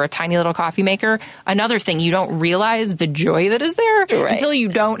coffee or a tiny little coffee maker, another thing, you don't realize the joy that is there until you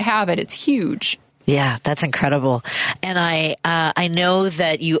don't have it. It's huge. Yeah, that's incredible. And I know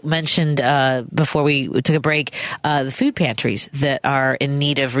that you mentioned before we took a break the food pantries that are in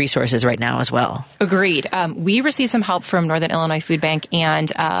need of resources right now as well. Agreed. We received some help from Northern Illinois Food Bank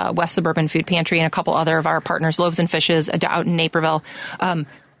and West Suburban Food Pantry and a couple other of our partners, Loaves and Fishes, out in Naperville.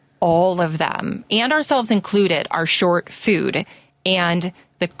 All of them, and ourselves included, are short food, and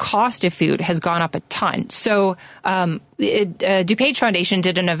the cost of food has gone up a ton. So DuPage Foundation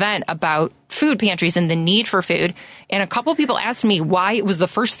did an event about food pantries and the need for food. And a couple people asked me why it was the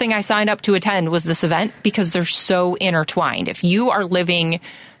first thing I signed up to attend was this event, because they're so intertwined. If you are living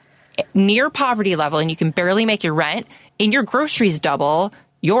near poverty level and you can barely make your rent and your groceries double,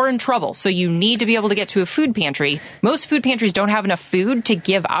 you're in trouble. So you need to be able to get to a food pantry. Most food pantries don't have enough food to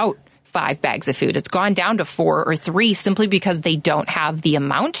give out 5 bags of food. It's gone down to 4 or 3 simply because they don't have the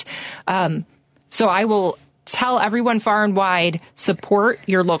amount. So I will tell everyone far and wide, support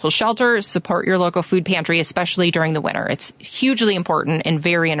your local shelter, support your local food pantry, especially during the winter. It's hugely important and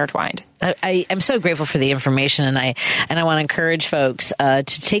very intertwined. I'm so grateful for the information, and I want to encourage folks to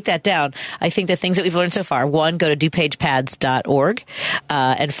take that down. I think the things that we've learned so far: one, go to DuPagePads.org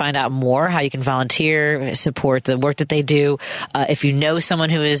and find out more how you can volunteer, support the work that they do. If you know someone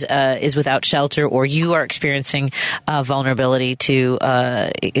who is without shelter, or you are experiencing vulnerability to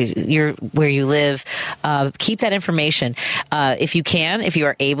where you live, keep that information. If you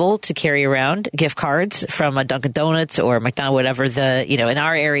are able to carry around gift cards from a Dunkin' Donuts or McDonald's, whatever in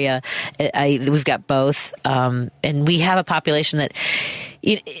our area. We've got both, and we have a population that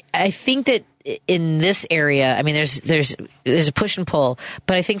I think that in this area, I mean, there's a push and pull,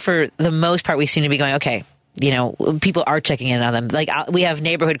 but I think for the most part, we seem to be going, okay, people are checking in on them. Like we have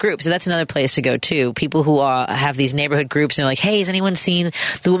neighborhood groups, so that's another place to go too. People who have these neighborhood groups and are like, hey, has anyone seen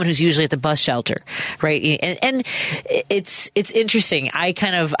the woman who's usually at the bus shelter, right? And it's interesting. I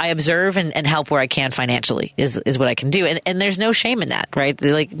observe and help where I can financially is what I can do, and there's no shame in that, right?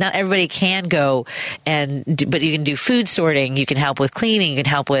 Like not everybody can go but you can do food sorting, you can help with cleaning, you can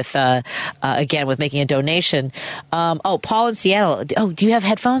help with again with making a donation. Paul in Seattle. Oh, do you have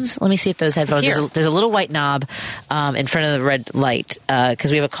headphones? Let me see if those headphones. There's a little white knob in front of the red light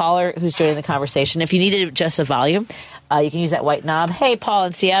because we have a caller who's joining the conversation. If you need to adjust the volume, you can use that white knob. Hey, Paul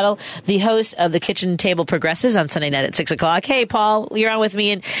in Seattle, the host of the Kitchen Table Progressives on Sunday night at 6 o'clock. Hey, Paul, you're on with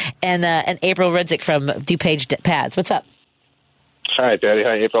me and April Rudzik from DuPage Pads. What's up? Hi, Patty.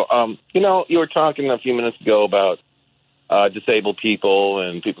 Hi, April. You were talking a few minutes ago about disabled people,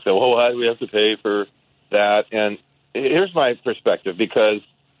 and people say, well, why do we have to pay for that? And here's my perspective, because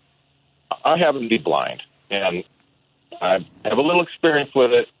I happen to be blind. And I have a little experience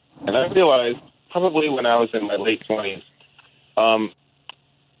with it, and I realized probably when I was in my late 20s, one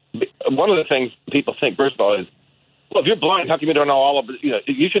of the things people think, first of all, is, well, if you're blind, how come you don't know all of it?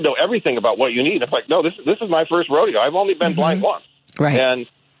 You should know everything about what you need. It's like, no, this is my first rodeo. I've only been blind once. Right. And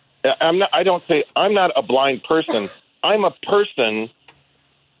I'm not a blind person. I'm a person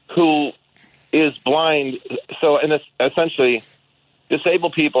who is blind. So, essentially,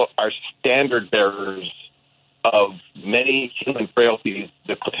 disabled people are standard bearers of many human frailties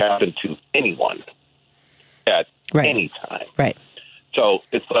that could happen to anyone at any time. Right. So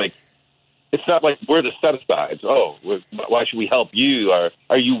it's not like we're the set-asides. Oh, why should we help you? Or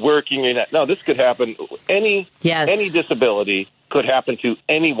are you working? Or not? No, this could happen. Any disability could happen to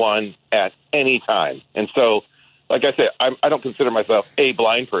anyone at any time. And so, like I said, I don't consider myself a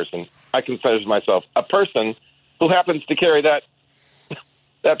blind person. I consider myself a person who happens to carry that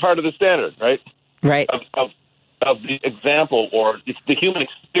part of the standard, right? Right. Of the example, or it's the human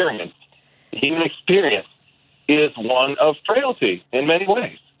experience. The human experience is one of frailty in many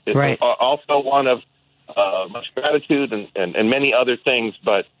ways. It's also one of much gratitude and many other things.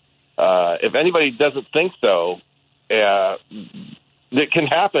 But if anybody doesn't think so, it can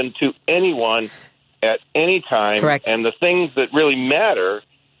happen to anyone at any time. Correct. And the things that really matter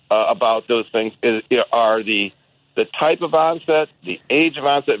about those things are the type of onset, the age of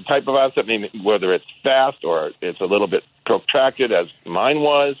onset, type of onset, whether it's fast or it's a little bit protracted, as mine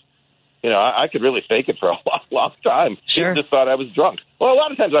was. I could really fake it for a long, long time. Sure. People just thought I was drunk. Well, a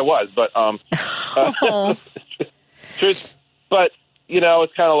lot of times I was, but but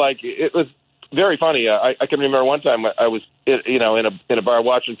it's kind of like, it was very funny. I can remember one time I was in a bar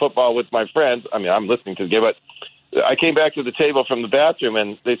watching football with my friends. I mean, I'm listening to the game, but I came back to the table from the bathroom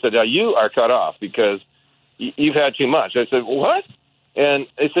and they said, you are cut off because you've had too much. I said, what? And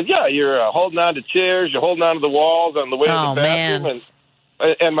they said, yeah, you're holding on to chairs, you're holding on to the walls on the way to the bathroom. Man.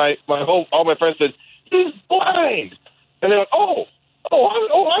 And all my friends said, he's blind. And they went, I'm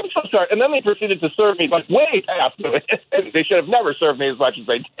so sorry. And then they proceeded to serve me way past it. They should have never served me as much as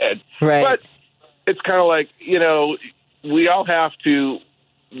they did. Right. But it's kind of like, we all have to,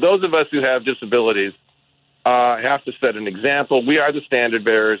 those of us who have disabilities, have to set an example. We are the standard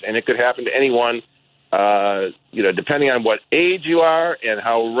bearers, and it could happen to anyone. Depending on what age you are and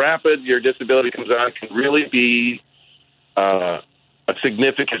how rapid your disability comes on, can really be are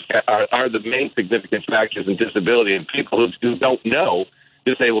the main significant factors in disability. And people who don't know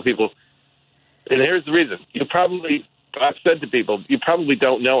disabled people, and here's the reason: I've said to people, you probably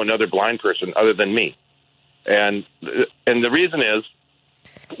don't know another blind person other than me, and the reason is,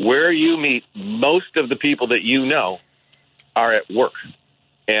 where you meet most of the people that you know are at work.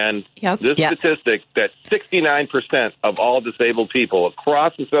 And this statistic that 69% of all disabled people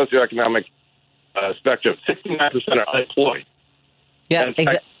across the socioeconomic spectrum, 69% are unemployed. Yeah,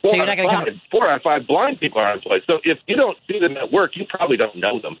 exactly. So you're not going to come. 4 out of 5 blind people are unemployed. So if you don't see them at work, you probably don't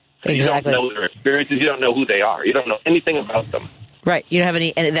know them. Exactly. You don't know their experiences. You don't know who they are. You don't know anything about them. Right. You don't have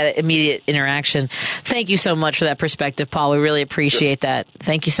any that immediate interaction. Thank you so much for that perspective, Paul. We really appreciate that.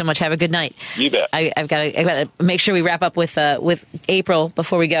 Thank you so much. Have a good night. You bet. I've got to make sure we wrap up with April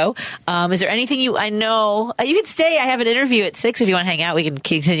before we go. Is there anything I know you can stay? I have an interview at 6 if you want to hang out. We can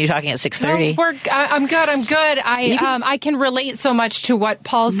continue talking at 6:30. No, I'm good. I can relate so much to what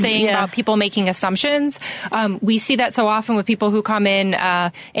Paul's saying about people making assumptions. We see that so often with people who come in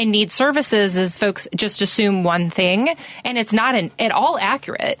and need services, is folks just assume one thing, and it's not at all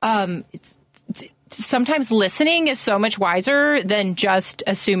accurate. Sometimes listening is so much wiser than just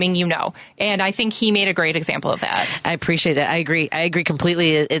assuming you know. And I think he made a great example of that. I appreciate that. I agree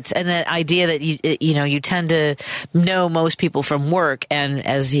completely. It's and that idea that you tend to know most people from work, and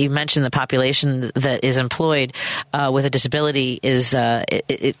as he mentioned, the population that is employed with a disability is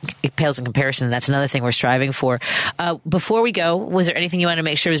it pales in comparison. That's another thing we're striving for. Before we go, was there anything you wanted to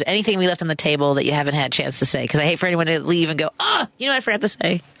make sure? Was there anything we left on the table that you haven't had a chance to say? Because I hate for anyone to leave and go, what I forgot to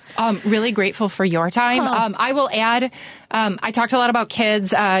say. Really grateful for your time. I will add, I talked a lot about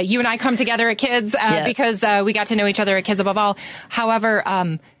kids. You and I come together at Kids because we got to know each other at Kids above all. However,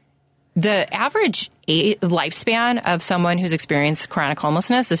 the average lifespan of someone who's experienced chronic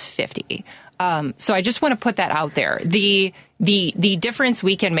homelessness is 50. So I just want to put that out there. The difference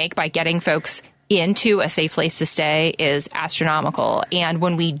we can make by getting folks into a safe place to stay is astronomical. And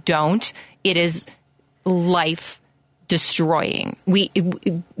when we don't, it is life destroying.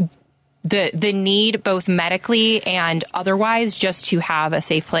 The need, both medically and otherwise, just to have a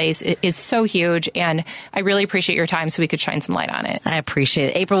safe place is so huge. And I really appreciate your time so we could shine some light on it. I appreciate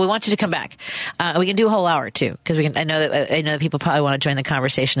it. April, we want you to come back. We can do a whole hour too, because I know that people probably want to join the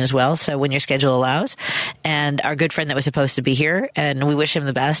conversation as well. So when your schedule allows, and our good friend that was supposed to be here, and we wish him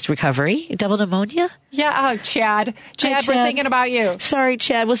the best recovery. Double pneumonia? Yeah. Chad. Chad, we're thinking about you. Sorry,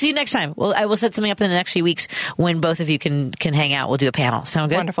 Chad. We'll see you next time. I will set something up in the next few weeks when both of you can hang out. We'll do a panel.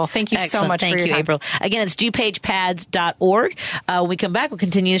 Sound good? Wonderful. Thank you so much Thank for your you, time. April. Again, it's DuPagePads.org. When we come back, we'll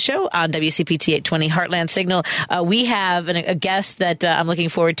continue the show on WCPT 820 Heartland Signal. We have a guest that I'm looking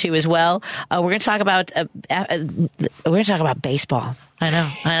forward to as well. We're going to talk about baseball. I know.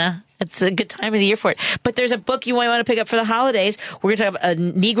 It's a good time of the year for it. But there's a book you might want to pick up for the holidays. We're going to talk about a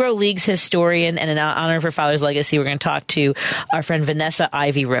Negro Leagues historian, and in honor of her father's legacy, we're going to talk to our friend Vanessa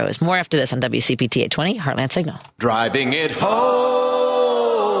Ivy Rose. More after this on WCPT 820 Heartland Signal. Driving it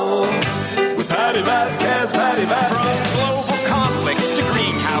home with Patti Vasquez. From global conflicts to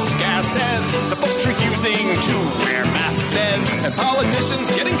greenhouse gases, the folks refusing to wear masks says, and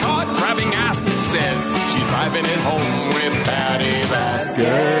politicians getting caught grabbing asses says, she's driving it home with Patti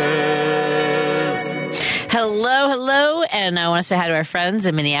Vasquez. Hello, and I want to say hi to our friends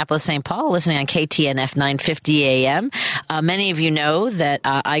in Minneapolis, St. Paul, listening on KTNF 950 AM. Many of you know that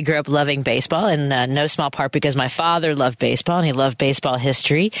I grew up loving baseball, in no small part because my father loved baseball, and he loved baseball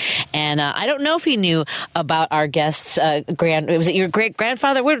history. And I don't know if he knew about our guest's was it your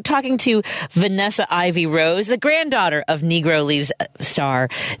great-grandfather? We're talking to Vanessa Ivy Rose, the granddaughter of Negro Leagues star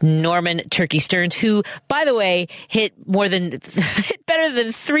Norman Turkey Stearns, who, by the way, hit better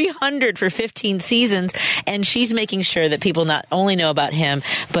than 300 for 15 seasons. And she's making sure that people not only know about him,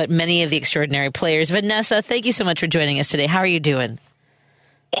 but many of the extraordinary players. Vanessa, thank you so much for joining us today. How are you doing?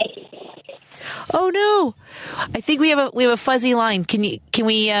 Oh no, I think we have a fuzzy line. Do you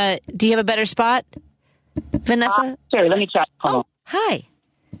have a better spot, Vanessa? Sure. Let me try. Hold on. Hi.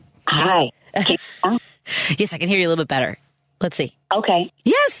 Hi. Yes, I can hear you a little bit better. Let's see. Okay.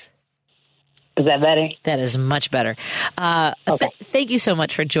 Yes. Is that better? That is much better. Okay. Thank you so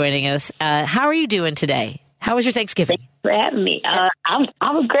much for joining us. How are you doing today? How was your Thanksgiving? Thanks for having me.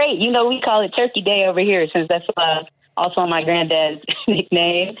 I'm great. You know, we call it Turkey Day over here, since that's also my granddad's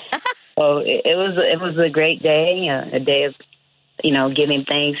nickname. So it was a great day, a day of giving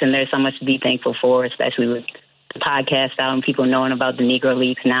thanks, and there's so much to be thankful for, especially with the podcast out and people knowing about the Negro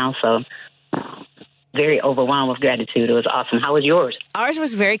Leagues now. So. Very overwhelmed with gratitude. It was awesome. How was yours? Ours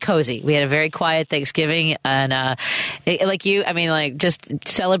was very cozy. We had a very quiet Thanksgiving, and like you, I mean, like just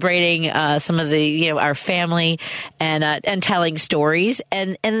celebrating some of the our family and telling stories.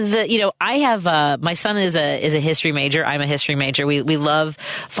 And I have my son is a history major. I'm a history major. We love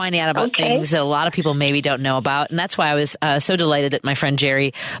finding out about things that a lot of people maybe don't know about, and that's why I was so delighted that my friend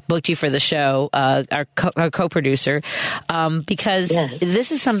Jerry booked you for the show, our co-producer, because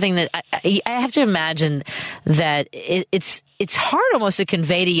this is something that I have to imagine that it's hard almost to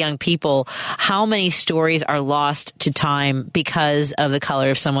convey to young people how many stories are lost to time because of the color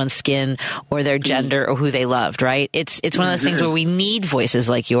of someone's skin or their gender or who they loved, right? It's one of those things where we need voices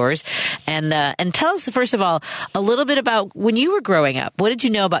like yours. And tell us, first of all, a little bit about when you were growing up. What did you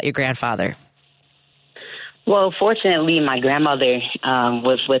know about your grandfather? Well, fortunately, my grandmother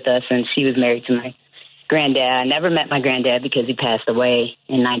was with us, and she was married to my granddad. I never met my granddad because he passed away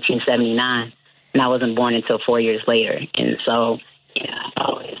in 1979, and I wasn't born until 4 years later. And so, I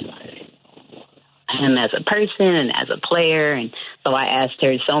always loved him as a person and as a player. And so I asked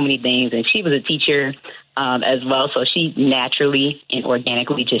her so many things, and she was a teacher as well. So she naturally and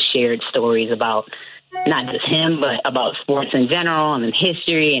organically just shared stories about not just him, but about sports in general and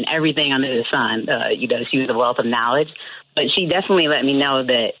history and everything under the sun. She was a wealth of knowledge. But she definitely let me know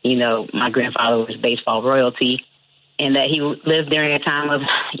that, my grandfather was baseball royalty and that he lived during a time of,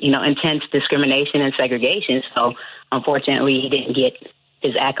 intense discrimination and segregation. So, unfortunately, he didn't get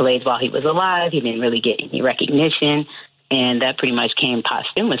his accolades while he was alive. He didn't really get any recognition, and that pretty much came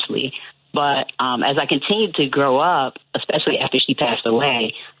posthumously. But as I continued to grow up, especially after she passed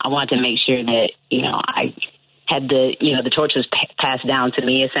away, I wanted to make sure that, I had the torch was passed down to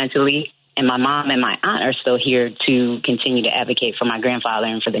me, essentially. And my mom and my aunt are still here to continue to advocate for my grandfather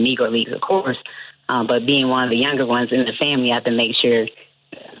and for the Negro Leagues, of course. But being one of the younger ones in the family, I have to make sure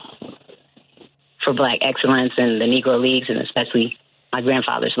for Black excellence and the Negro Leagues, and especially my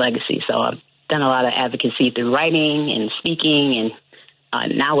grandfather's legacy. So I've done a lot of advocacy through writing and speaking,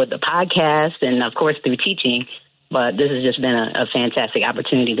 and now with the podcast, and of course through teaching. But this has just been a fantastic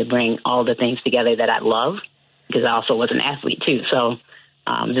opportunity to bring all the things together that I love, because I also was an athlete too. So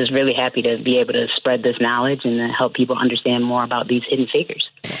I'm just really happy to be able to spread this knowledge and to help people understand more about these hidden figures.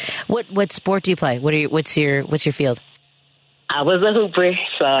 What sport do you play? What's your field? I was a hooper,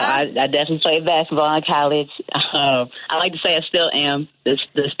 so I definitely played basketball in college. I like to say I still am. The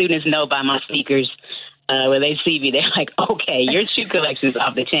students know by my sneakers. When they see me, they're like, okay, your shoe collection's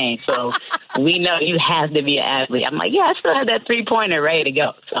off the chain, so we know you have to be an athlete. I'm like, yeah, I still have that three-pointer ready to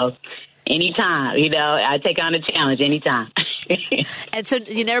go. So anytime, I take on a challenge anytime. And so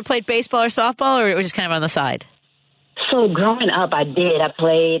you never played baseball or softball, or just kind of on the side? So growing up, I did. I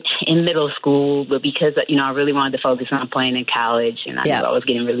played in middle school, but because, I really wanted to focus on playing in college, and I knew I was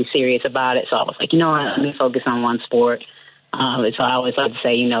getting really serious about it, so I was like, let me focus on one sport. And so I always like to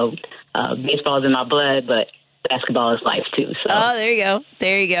say, baseball is in my blood, but basketball is life too. So. Oh,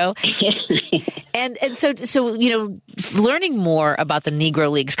 there you go. And so learning more about the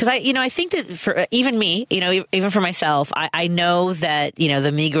Negro Leagues, because I think that for even me, even for myself, I know that the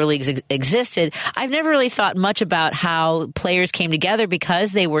Negro Leagues existed. I've never really thought much about how players came together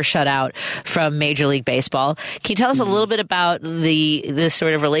because they were shut out from Major League Baseball. Can you tell us a little bit about the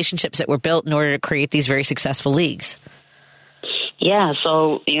sort of relationships that were built in order to create these very successful leagues? Yeah,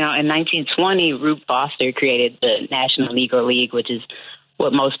 so, in 1920, Rube Foster created the National Negro League, which is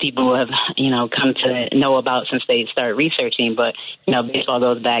what most people have, come to know about since they started researching. But, baseball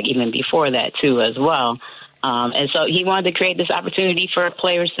goes back even before that, too, as well. And so he wanted to create this opportunity for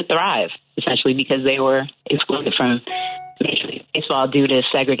players to thrive, essentially because they were excluded from Major League Baseball due to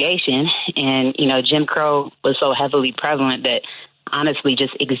segregation. And, Jim Crow was so heavily prevalent that honestly,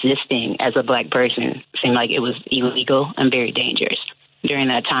 just existing as a Black person seemed like it was illegal and very dangerous during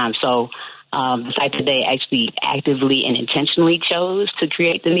that time. So the fact that they actually actively and intentionally chose to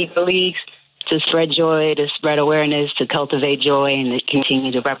create the Negro Leagues to spread joy, to spread awareness, to cultivate joy, and to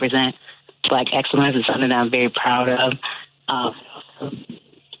continue to represent Black excellence is something that I'm very proud of.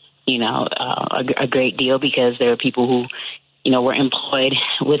 A great deal, because there are people who were employed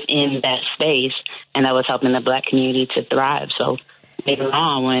within that space, and that was helping the Black community to thrive. So later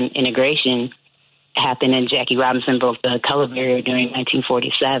on, when integration happened and Jackie Robinson broke the color barrier during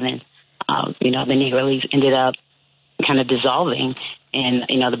 1947, the Negro Leagues ended up kind of dissolving, and,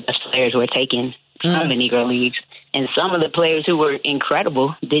 the best players were taken from the Negro Leagues. And some of the players who were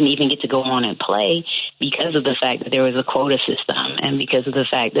incredible didn't even get to go on and play because of the fact that there was a quota system and because of the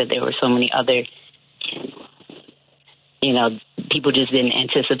fact that there were so many other people just didn't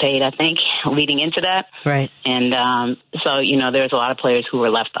anticipate, I think, leading into that. Right. And so, there's a lot of players who were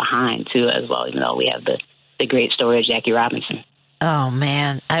left behind, too, as well, even though we have the great story of Jackie Robinson. Oh,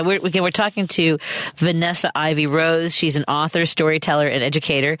 man. We're talking to Vanessa Ivy Rose. She's an author, storyteller, and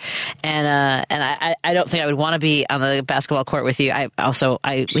educator. And I don't think I would want to be on the basketball court with you.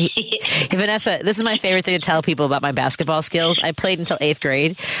 Vanessa, this is my favorite thing to tell people about my basketball skills. I played until 8th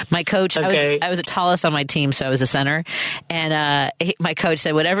grade. My coach, I was the tallest on my team, so I was a center. And my coach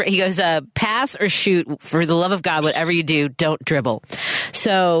said, whatever, he goes, pass or shoot, for the love of God, whatever you do, don't dribble.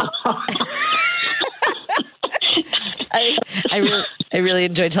 So... I really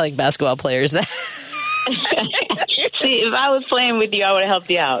enjoy telling basketball players that. See, if I was playing with you, I would have helped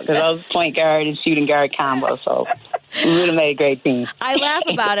you out because I was point guard and shooting guard combo. So We would have made a great team. I laugh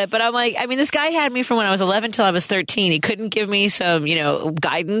about it, but I'm like, I mean, this guy had me from when I was 11 till I was 13. He couldn't give me some,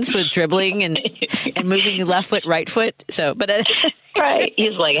 guidance with dribbling and moving left foot, right foot. So, but right.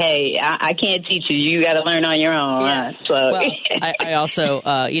 He's like, hey, I can't teach you. You got to learn on your own. Yeah. So well, I also,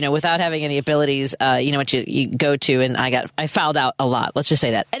 without having any abilities, what you go to, and I fouled out a lot. Let's just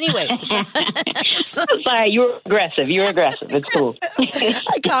say that. Anyway. Sorry, you were aggressive. It's cool.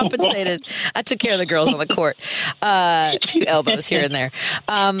 I compensated. I took care of the girls on the court. A few elbows here and there.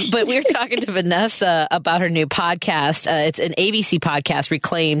 But we were talking to Vanessa about her new podcast. It's an ABC podcast,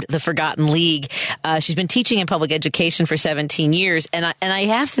 Reclaimed, The Forgotten League. She's been teaching in public education for 17 years. And I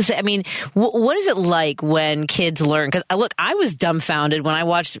have to say, I mean, what is it like when kids learn? Because, look, I was dumbfounded when I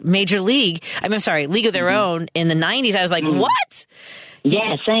watched League of Their Own in the 90s. I was like, what?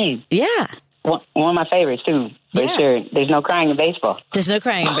 Yeah, same. Yeah. One of my favorites, too. For sure. There's no crying in baseball. There's no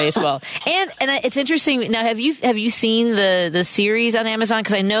crying in baseball. And it's interesting. Now, have you seen the series on Amazon?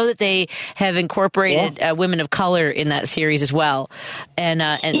 Because I know that they have incorporated women of color in that series as well. And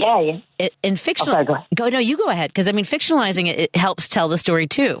fictional. Okay, go ahead. You go ahead. Because I mean, fictionalizing it helps tell the story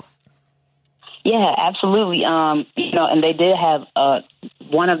too. Yeah, absolutely. And they did have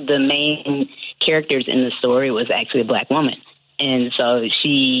one of the main characters in the story was actually a black woman. And so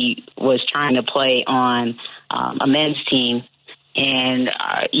she was trying to play on a men's team. And,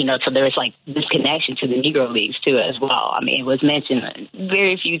 so there was like this connection to the Negro Leagues, too, as well. I mean, it was mentioned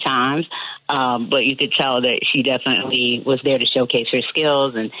very few times, but you could tell that she definitely was there to showcase her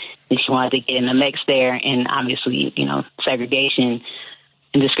skills and she wanted to get in the mix there. And obviously, segregation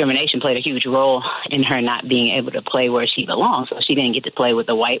and discrimination played a huge role in her not being able to play where she belonged. So she didn't get to play with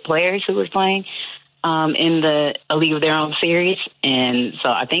the white players who were playing in the A League of Their Own series. And so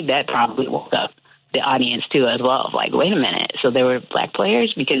I think that probably woke up the audience, too, as well. Like, wait a minute. So there were black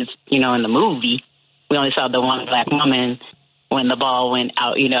players? Because, in the movie, we only saw the one black woman when the ball went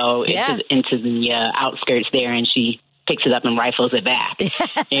out, into the outskirts there, and she picks it up and rifles it back,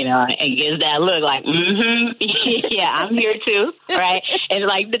 and gives that look like, yeah, I'm here too, right? And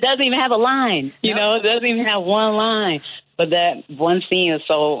like, it doesn't even have a line, it doesn't even have one line. But that one scene is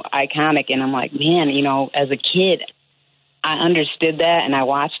so iconic, and I'm like, man, as a kid, I understood that and I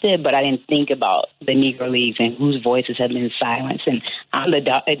watched it, but I didn't think about the Negro Leagues and whose voices have been silenced. And I'm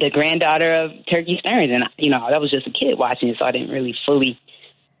the granddaughter of Turkey Stearns, and I was just a kid watching it, so I didn't really fully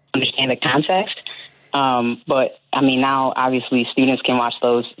understand the context. But I mean, now obviously students can watch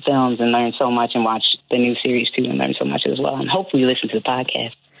those films and learn so much, and watch the new series too and learn so much as well. And hopefully listen to the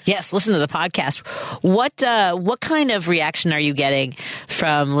podcast. Yes, listen to the podcast. What kind of reaction are you getting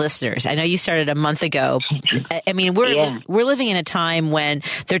from listeners? I know you started a month ago. I mean, we're living in a time when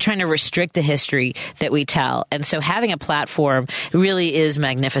they're trying to restrict the history that we tell, and so having a platform really is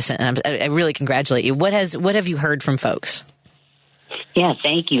magnificent. And I really congratulate you. What have you heard from folks? Yeah,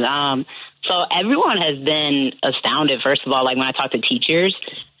 thank you. So everyone has been astounded. First of all, like when I talk to teachers,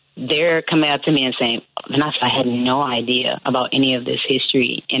 they're coming up to me and saying, Vanessa, I had no idea about any of this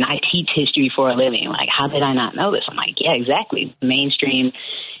history, and I teach history for a living. Like, how did I not know this? I'm like, yeah, exactly. Mainstream,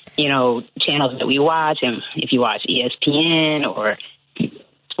 channels that we watch, and if you watch ESPN or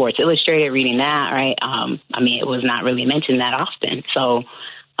Sports Illustrated, reading that, right? I mean, it was not really mentioned that often. So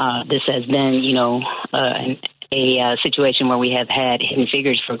this has been, a situation where we have had hidden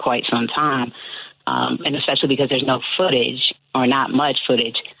figures for quite some time, and especially because there's no footage or not much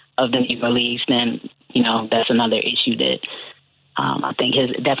footage of the Negro Leagues, then, that's another issue that I think has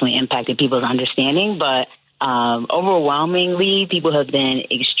definitely impacted people's understanding. But overwhelmingly, people have been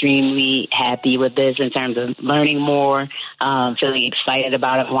extremely happy with this in terms of learning more, feeling excited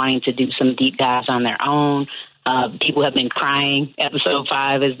about it, wanting to do some deep dives on their own. People have been crying. Episode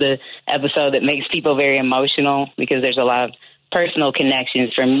 5 is the episode that makes people very emotional because there's a lot of personal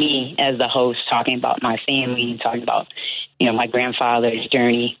connections for me as the host, talking about my family, talking about, my grandfather's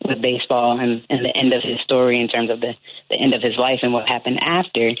journey with baseball and the end of his story in terms of the end of his life and what happened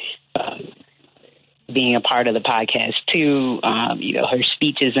after. Being a part of the podcast too, her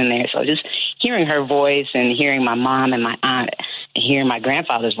speeches in there. So just hearing her voice and hearing my mom and my aunt and hearing my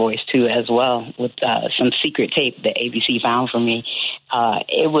grandfather's voice too as well with some secret tape that ABC found for me.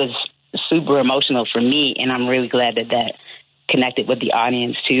 It was super emotional for me, and I'm really glad that connected with the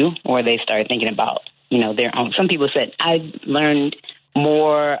audience too, where they started thinking about, their own. Some people said, I learned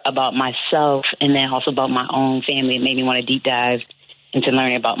more about myself and then also about my own family. It made me want to deep dive into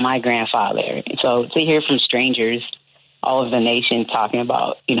learning about my grandfather. And so to hear from strangers all over the nation talking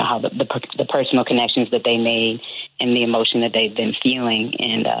about, how the personal connections that they made and the emotion that they've been feeling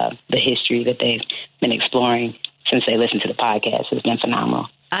and the history that they've been exploring since they listened to the podcast has been phenomenal.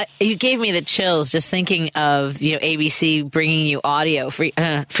 You gave me the chills just thinking of ABC bringing you audio for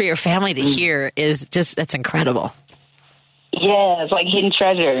your family to hear that's incredible. Yeah, it's like hidden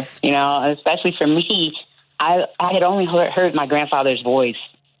treasure, especially for me. I had only heard my grandfather's voice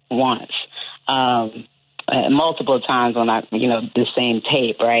once, multiple times on the same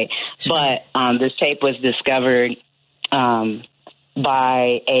tape, right? But this tape was discovered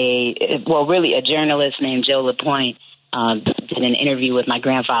by a journalist named Joe LaPointe. Did an interview with my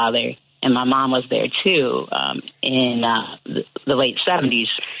grandfather, and my mom was there too in the late 70s,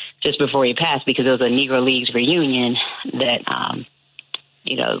 just before he passed, because it was a Negro Leagues reunion that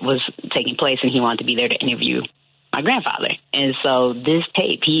was taking place, and he wanted to be there to interview my grandfather. And so this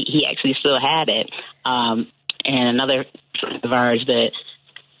tape, he actually still had it. And another friend of ours that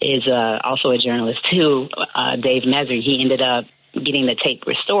is also a journalist too, Dave Mezer, he ended up getting the tape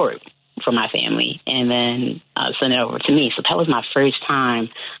restored for my family and then sent it over to me. So that was my first time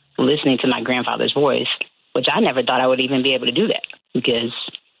listening to my grandfather's voice, which I never thought I would even be able to do that because,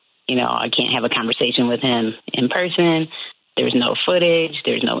 I can't have a conversation with him in person. There's no footage.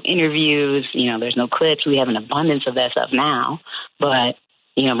 There's no interviews. There's no clips. We have an abundance of that stuff now. But,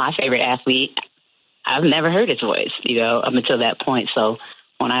 my favorite athlete, I've never heard his voice, up until that point. So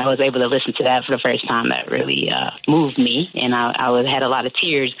when I was able to listen to that for the first time, that really moved me, and I had a lot of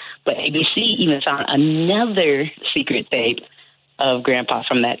tears. But ABC even found another secret tape of Grandpa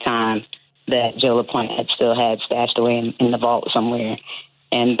from that time that Joe LaPointe still had stashed away in the vault somewhere.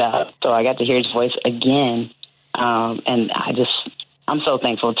 And so I got to hear his voice again, and I'm so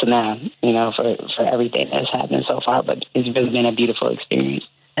thankful to them, for everything that's happened so far. But it's really been a beautiful experience.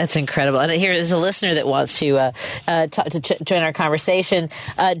 That's incredible. And here is a listener that wants to join our conversation.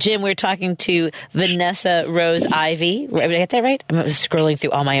 Jim, we're talking to Vanessa Rose Ivy. Did I get that right? I'm scrolling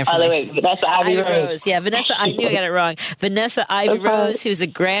through all my information. Vanessa Ivy Rose. Yeah, Vanessa. I knew I got it wrong. Vanessa Ivy Rose, who's the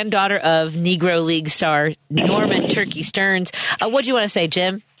granddaughter of Negro League star Norman Turkey Stearns. What do you want to say,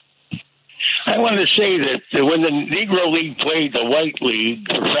 Jim? I want to say that when the Negro League played the White League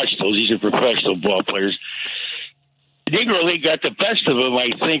professionals, these are professional ball players, Negro League got the best of them, I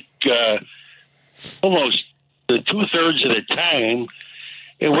think, almost 2/3 of the time.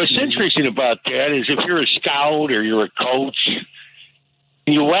 And what's interesting about that is if you're a scout or you're a coach,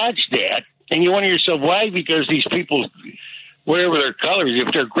 and you watch that, and you wonder to yourself, why? Because these people, whatever their colors,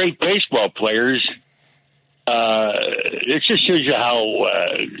 if they're great baseball players, it just shows you how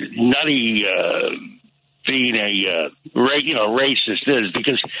nutty being a racist is.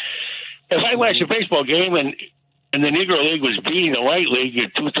 Because if I watch a baseball game and the Negro League was beating the White League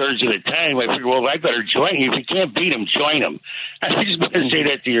at 2/3 of the time, I figured, well, I better join you. If you can't beat them, join them. I just want to say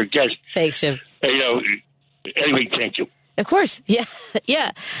that to your guest. Thanks, Jim. Anyway, thank you. Of course. Yeah.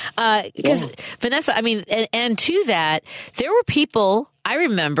 Yeah. Because Vanessa, and to that, there were people I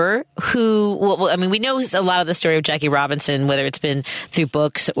remember who, we know a lot of the story of Jackie Robinson, whether it's been through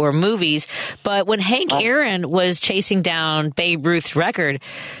books or movies, but when Hank Aaron was chasing down Babe Ruth's record,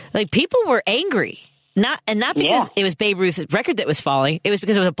 people were angry. Not because it was Babe Ruth's record that was falling. It was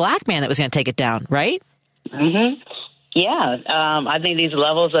because it was a black man that was going to take it down, right? Mm-hmm. Yeah. I think these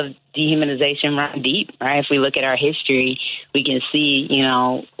levels of dehumanization run deep, right? If we look at our history, we can see,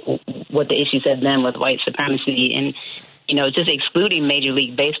 what the issues have been with white supremacy and, just excluding Major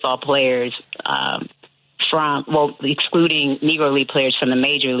League Baseball players excluding Negro League players from the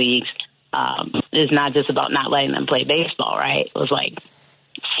major leagues is not just about not letting them play baseball, right? It was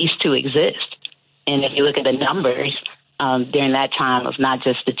cease to exist. And if you look at the numbers during that time of not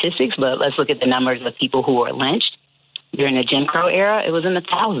just statistics, but let's look at the numbers of people who were lynched during the Jim Crow era, it was in the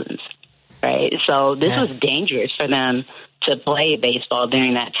thousands, right? So this was dangerous for them to play baseball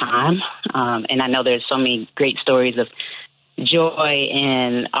during that time. And I know there's so many great stories of joy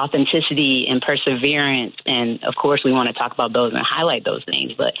and authenticity and perseverance. And, of course, we want to talk about those and highlight those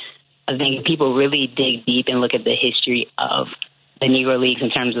things. But I think people really dig deep and look at the history of the Negro Leagues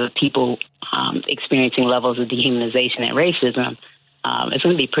in terms of people experiencing levels of dehumanization and racism. It's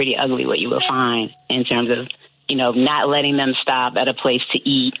going to be pretty ugly what you will find in terms of, not letting them stop at a place to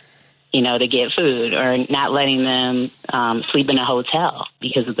eat, to get food, or not letting them sleep in a hotel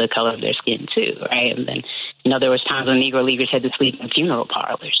because of the color of their skin too, right? And then, there was times when Negro Leaguers had to sleep in funeral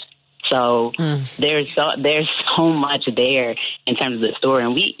parlors. So there's so much there in terms of the story.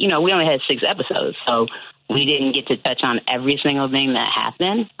 And we only had 6 episodes, so we didn't get to touch on every single thing that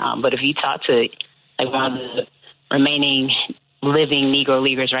happened. But if you talk to one of the remaining living Negro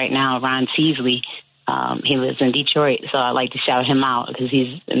Leaguers right now, Ron Teasley, he lives in Detroit, so I like to shout him out because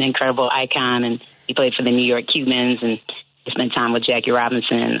he's an incredible icon, and he played for the New York Cubans, and he spent time with Jackie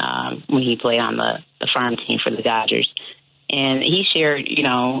Robinson when he played on the farm team for the Dodgers. And he shared,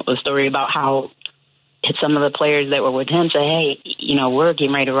 a story about how some of the players that were with him said, hey, we're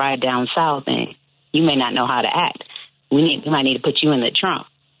getting ready to ride down south, and you may not know how to act. We might need to put you in the trunk.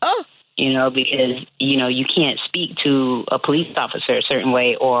 Oh. Because, you can't speak to a police officer a certain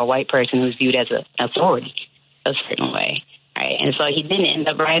way or a white person who's viewed as an authority a certain way. Right? And so he didn't end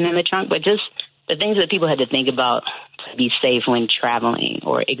up riding in the trunk, but just the things that people had to think about to be safe when traveling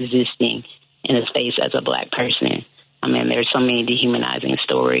or existing in a space as a black person. I mean, there's so many dehumanizing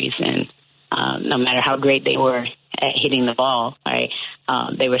stories, and no matter how great they were at hitting the ball, right,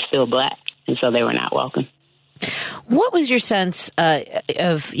 they were still black, and so they were not welcome. What was your sense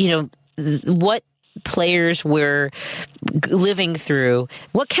of, what players were living through?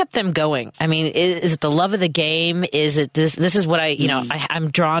 What kept them going? I mean, is it the love of the game? Is it this is what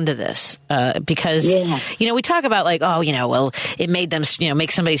I'm drawn to this because, we talk about like, it made them,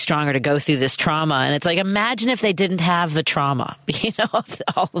 make somebody stronger to go through this trauma. And it's like, imagine if they didn't have the trauma, of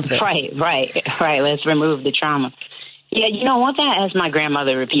all of this. Right. Let's remove the trauma. Yeah, one thing I asked my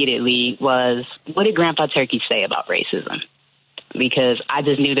grandmother repeatedly was, what did Grandpa Turkey say about racism? Because I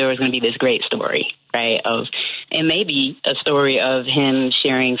just knew there was going to be this great story, right, and maybe a story of him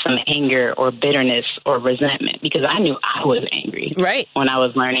sharing some anger or bitterness or resentment, because I knew I was angry when I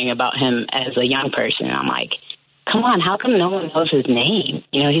was learning about him as a young person. I'm like, come on, how come no one knows his name?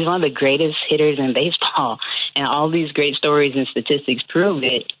 He's one of the greatest hitters in baseball, and all these great stories and statistics prove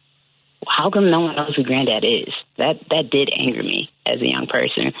it. How come no one knows who Granddad is? That did anger me as a young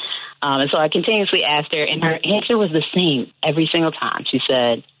person. And so I continuously asked her, and her answer was the same every single time. She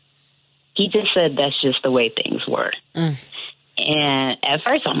said, he just said that's just the way things were. And at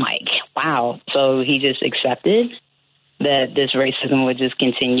first I'm like, wow. So he just accepted that this racism would just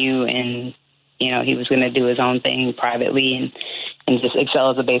continue, and, he was going to do his own thing privately and just excel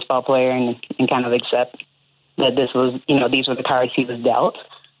as a baseball player and kind of accept that this was, these were the cards he was dealt.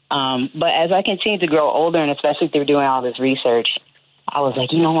 But as I continued to grow older, and especially through doing all this research, I was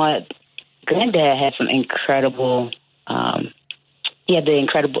like, you know what? Granddad had some incredible, he had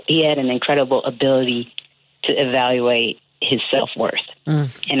an incredible ability to evaluate his self-worth.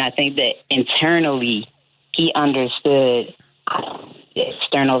 And I think that internally he understood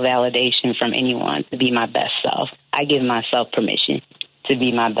external validation from anyone to be my best self. I give myself permission to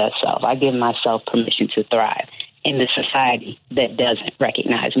be my best self. I give myself permission to thrive in the society that doesn't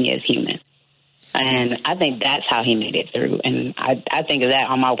recognize me as human. And I think that's how he made it through. And I think of that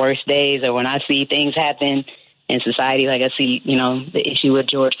on my worst days, or when I see things happen in society, like I see, the issue with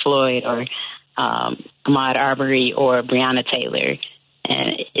George Floyd or Ahmaud Arbery or Breonna Taylor.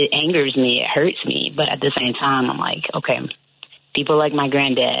 And it angers me, it hurts me. But at the same time, I'm like, okay, people like my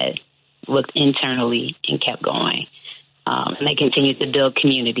granddad looked internally and kept going. And they continued to build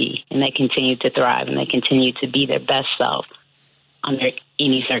community, and they continued to thrive, and they continued to be their best self under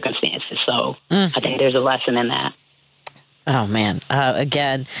any circumstances. So I think there's a lesson in that. Oh, man.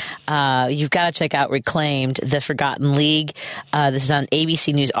 Again, you've got to check out Reclaimed, The Forgotten League. This is on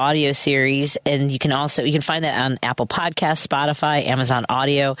ABC News audio series, and you can find that on Apple Podcasts, Spotify, Amazon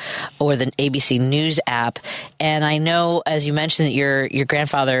Audio, or the ABC News app. And I know, as you mentioned, that your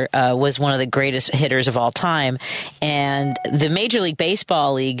grandfather was one of the greatest hitters of all time. And the Major League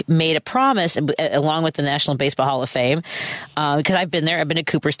Baseball League made a promise, along with the National Baseball Hall of Fame, because I've been there. I've been to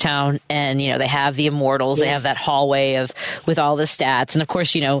Cooperstown, and, they have the Immortals. They have that hallway with all the stats. And of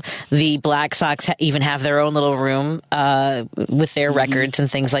course, the Black Sox even have their own little room with their records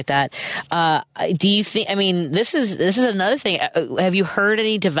and things like that. Do you think, this is another thing. Have you heard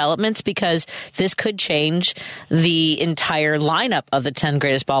any developments? Because this could change the entire lineup of the 10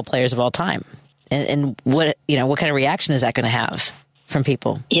 greatest ball players of all time. And what kind of reaction is that going to have from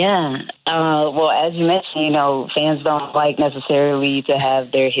people? Yeah. Well, as you mentioned, fans don't like necessarily to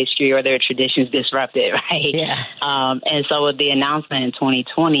have their history or their traditions disrupted, right? Yeah. And so with the announcement in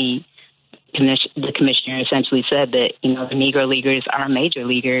 2020, the commissioner essentially said that, the Negro Leaguers are major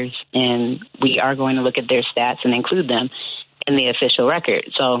leaguers, and we are going to look at their stats and include them in the official record.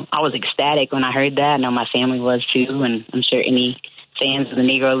 So I was ecstatic when I heard that. I know my family was too, and I'm sure any fans of the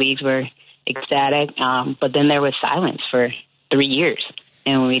Negro Leagues were ecstatic. But then there was silence for 3 years,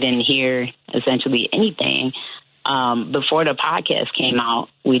 and we didn't hear essentially anything. Before the podcast came out,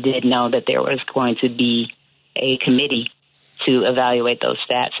 we did know that there was going to be a committee to evaluate those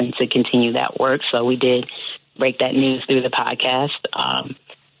stats and to continue that work. So we did break that news through the podcast.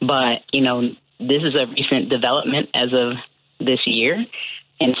 But, this is a recent development as of this year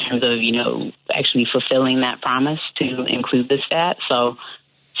in terms of, actually fulfilling that promise to include the stats. So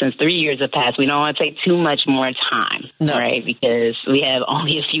since 3 years have passed, we don't want to take too much more time, right? Because we have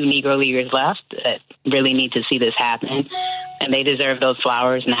only a few Negro Leaguers left that really need to see this happen. and they deserve those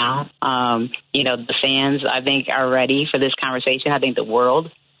flowers now. The fans, I think, are ready for this conversation. I think the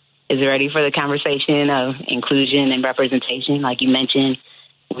world is ready for the conversation of inclusion and representation. Like you mentioned,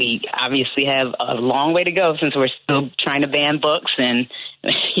 we obviously have a long way to go since we're still trying to ban books and,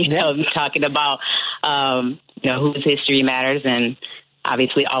 talking about, whose history matters, and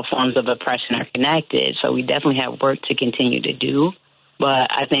obviously all forms of oppression are connected. So we definitely have work to continue to do. But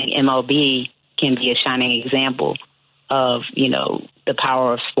I think MLB can be a shining example of, the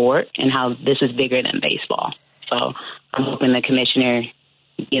power of sport and how this is bigger than baseball. So I'm hoping the commissioner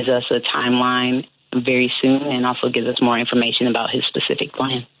gives us a timeline very soon and also gives us more information about his specific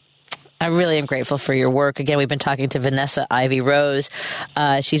plan. I really am grateful for your work. Again, we've been talking to Vanessa Ivy Rose.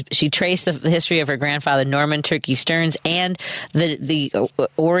 She traced the history of her grandfather, Norman Turkey Stearns, and the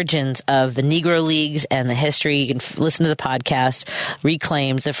origins of the Negro Leagues and the history. You can listen to the podcast,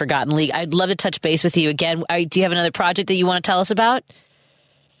 Reclaimed, the Forgotten League. I'd love to touch base with you again. Do you have another project that you want to tell us about?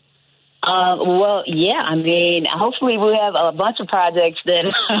 Hopefully we'll have a bunch of projects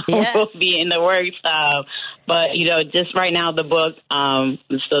that will be in the works. But just right now, the book, I'm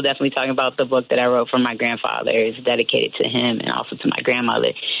still definitely talking about the book that I wrote for my grandfather. It's dedicated to him and also to my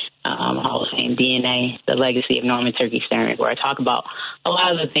grandmother, Hall of Fame DNA, the legacy of Norman Turkey Stearns, where I talk about a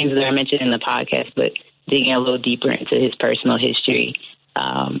lot of the things that are mentioned in the podcast, but digging a little deeper into his personal history,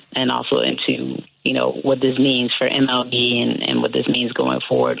 and also into what this means for MLB and what this means going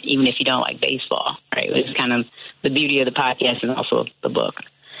forward, even if you don't like baseball, right? It's kind of the beauty of the podcast and also the book.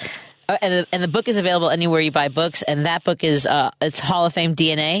 And the book is available anywhere you buy books, and that book is it's Hall of Fame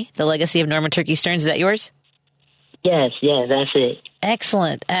DNA, the legacy of Norman Turkey Stearns. Is that yours? Yes, that's it.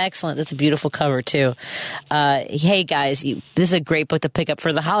 Excellent. That's a beautiful cover, too. Hey, guys, this is a great book to pick up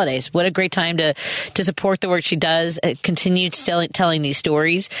for the holidays. What a great time to support the work she does, continue telling these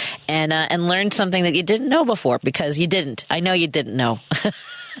stories, and learn something that you didn't know before, because you didn't. I know you didn't know.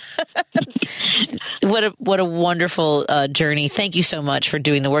 What a wonderful journey. Thank you so much for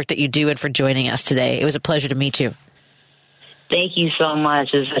doing the work that you do and for joining us today. It was a pleasure to meet you. Thank you so much.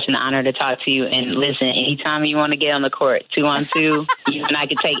 It's such an honor to talk to you. And listen, anytime you want to get on the court, 2-on-2, you and I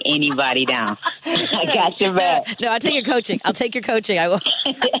can take anybody down. I got your back. No, I'll take your coaching. I will.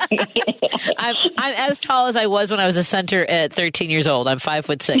 I'm as tall as I was when I was a center at 13 years old. I'm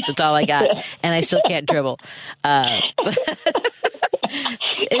 5'6". That's all I got, and I still can't dribble. Nothing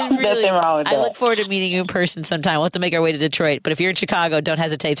wrong with that. I look forward to meeting you in person sometime. We'll have to make our way to Detroit. But if you're in Chicago, don't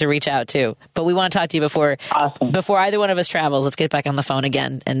hesitate to reach out too. But we want to talk to you before either one of us travels. Let's get back on the phone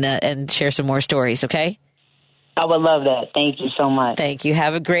again and share some more stories. Okay? I would love that. Thank you so much. Thank you.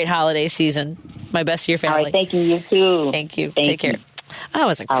 Have a great holiday season. My best to your family. All right. Thank you. You too. Thank you. Take care. That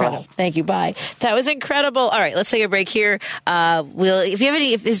was incredible. Right. Thank you. Bye. That was incredible. All right, let's take a break here.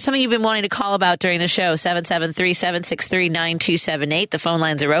 If there's something you've been wanting to call about during the show, 773-763-9278. The phone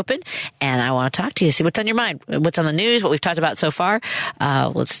lines are open, and I want to talk to you. See what's on your mind, what's on the news, what we've talked about so far.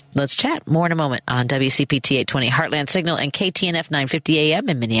 Let's chat more in a moment on WCPT 820 Heartland Signal and KTNF 950 AM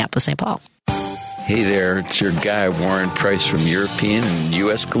in Minneapolis, St. Paul. Hey there, it's your guy, Warren Price from European and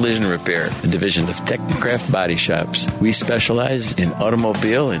U.S. Collision Repair, a division of Technicraft Body Shops. We specialize in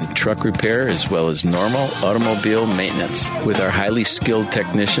automobile and truck repair as well as normal automobile maintenance. With our highly skilled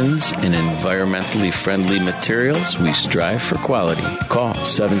technicians and environmentally friendly materials, we strive for quality. Call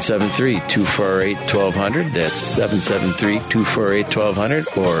 773-248-1200. That's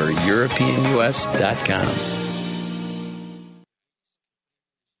 773-248-1200 or EuropeanUS.com.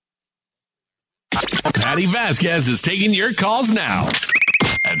 Patti Vasquez is taking your calls now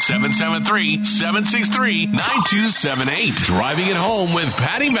at 773-763-9278. Driving it home with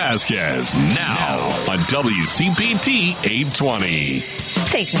Patti Vasquez now on WCPT 820.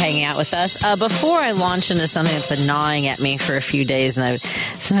 Thanks for hanging out with us. Before I launch into something that's been gnawing at me for a few days, and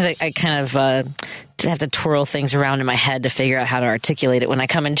sometimes I kind of have to twirl things around in my head to figure out how to articulate it when I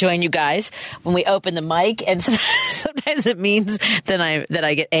come and join you guys. When we open the mic, and sometimes it means that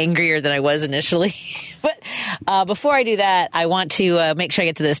I get angrier than I was initially. But before I do that, I want to make sure I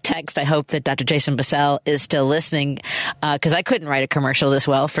get to this text. I hope that Dr. Jason Bissell is still listening, because I couldn't write a commercial this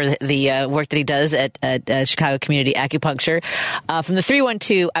well for the work that he does at Chicago Community Acupuncture. From the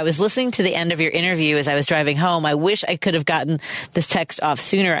 312, I was listening to the end of your interview as I was driving home. I wish I could have gotten this text off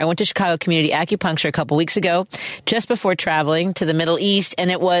sooner. I went to Chicago Community Acupuncture a couple weeks ago, just before traveling to the Middle East,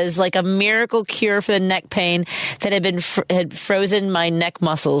 and it was like a miracle cure for the neck pain that had frozen my neck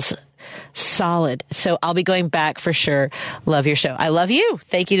muscles solid. So I'll be going back for sure. Love your show. I love you.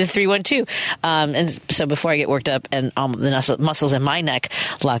 Thank you to 312. And so before I get worked up and all the muscles in my neck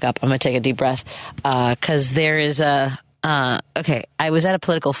lock up, I'm going to take a deep breath, because there is okay, I was at a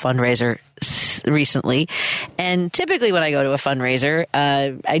political fundraiser recently. And typically when I go to a fundraiser,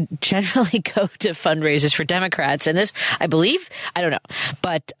 I generally go to fundraisers for Democrats. And this, I believe, I don't know,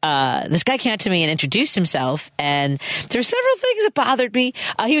 but this guy came up to me and introduced himself. And there were several things that bothered me.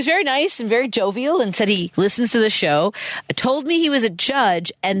 He was very nice and very jovial and said he listens to the show, told me he was a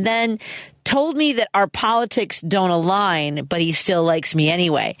judge, and then told me that our politics don't align, but he still likes me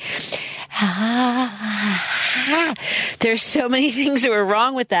anyway. There's so many things that were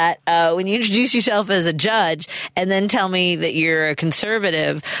wrong with that. When you introduce yourself as a judge and then tell me that you're a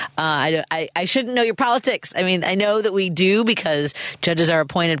conservative, I shouldn't know your politics. I mean, I know that we do because judges are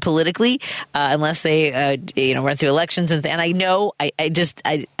appointed politically, unless they, run through elections and I know, I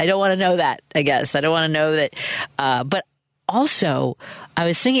don't want to know that, I guess. I don't want to know that, but also, I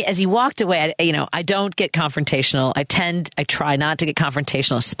was thinking as he walked away, I don't get confrontational. I try not to get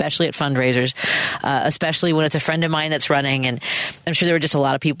confrontational, especially at fundraisers, especially when it's a friend of mine that's running. And I'm sure there were just a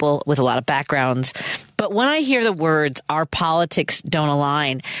lot of people with a lot of backgrounds. But when I hear the words, our politics don't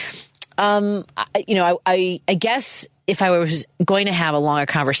align, I guess if I was going to have a longer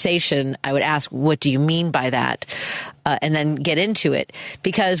conversation, I would ask, what do you mean by that? And then get into it.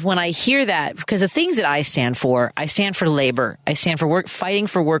 Because when I hear that, because the things that I stand for labor. I stand for fighting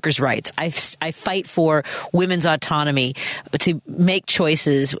for workers' rights. I fight for women's autonomy to make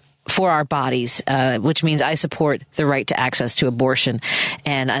choices for our bodies, which means I support the right to access to abortion.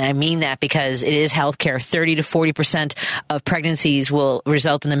 And I mean that because it is healthcare. 30 to 40% of pregnancies will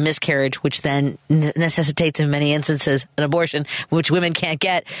result in a miscarriage, which then necessitates in many instances an abortion, which women can't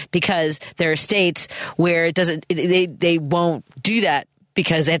get because there are states where they won't do that.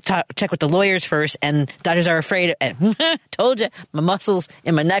 Because they have to check with the lawyers first, and doctors are afraid. Told you, my muscles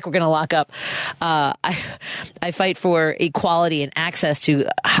in my neck were going to lock up. I fight for equality and access to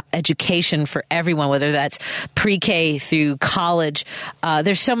education for everyone, whether that's pre-K through college.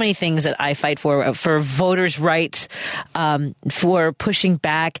 There's so many things that I fight for voters' rights, for pushing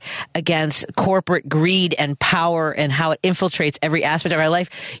back against corporate greed and power and how it infiltrates every aspect of our life.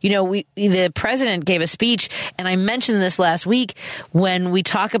 The president gave a speech, and I mentioned this last week when we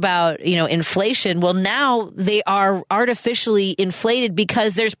talk about, inflation. Well, now they are artificially inflated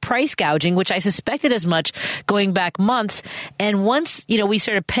because there's price gouging, which I suspected as much going back months. And once, we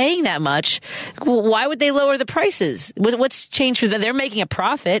started paying that much, why would they lower the prices? What's changed for them? They're making a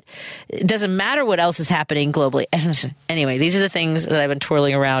profit. It doesn't matter what else is happening globally. Anyway, these are the things that I've been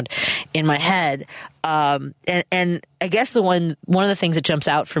twirling around in my head. And I guess one of the things that jumps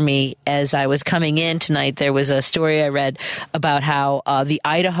out for me as I was coming in tonight, there was a story I read about how the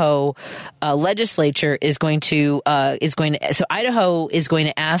Idaho legislature is going to Idaho is going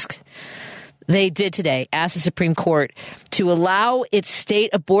to ask. They did today ask the Supreme Court to allow its state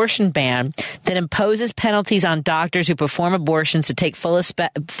abortion ban that imposes penalties on doctors who perform abortions to take full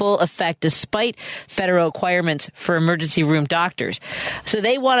effect despite federal requirements for emergency room doctors. So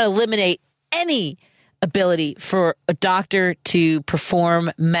they want to eliminate any ability for a doctor to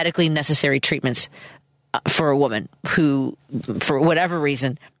perform medically necessary treatments for a woman who, for whatever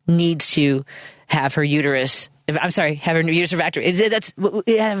reason, needs to have her uterus evacuated.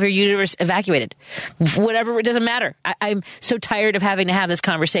 Whatever, it doesn't matter. I'm so tired of having to have this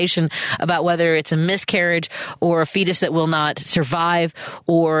conversation about whether it's a miscarriage or a fetus that will not survive,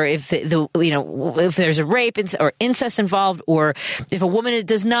 or if there's a rape or incest involved, or if a woman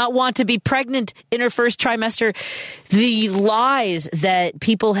does not want to be pregnant in her first trimester. The lies that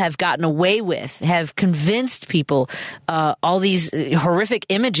people have gotten away with have convinced people all these horrific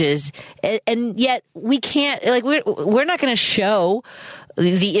images, and yet we can't. We're not going to show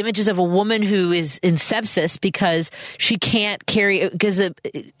the images of a woman who is in sepsis because she can't carry, because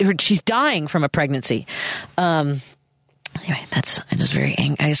she's dying from a pregnancy. Anyway, I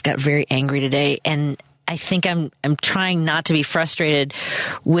just got very angry today, and I think I'm trying not to be frustrated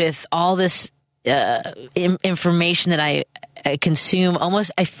with all this information that I consume.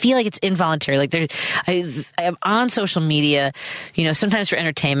 Almost, I feel like it's involuntary. I am on social media, sometimes for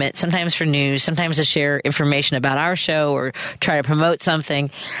entertainment, sometimes for news, sometimes to share information about our show or try to promote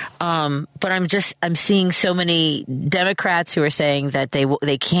something. But I'm seeing so many Democrats who are saying that they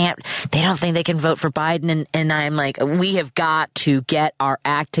don't think they can vote for Biden. And I'm like, we have got to get our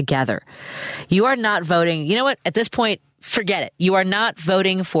act together. You are not voting. You know what? At this point, forget it. You are not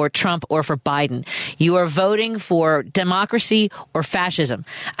voting for Trump or for Biden. You are voting for democracy or fascism.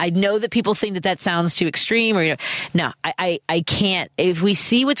 I know that people think that sounds too extreme, or no, I can't. If we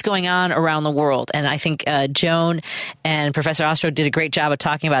see what's going on around the world, and I think Joan and Professor Ostro did a great job of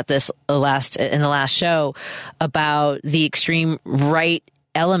talking about this in the last show about the extreme right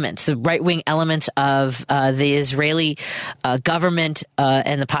elements, the right-wing elements of the Israeli government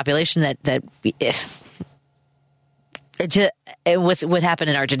and the population that what happened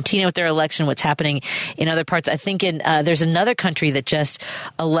in Argentina with their election, what's happening in other parts. I think there's another country that just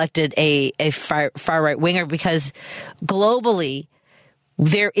elected a far right winger, because globally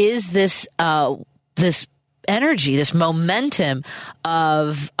there is this energy, this momentum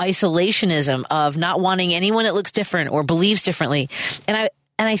of isolationism, of not wanting anyone that looks different or believes differently, and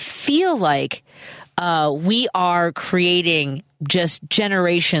I feel like we are creating just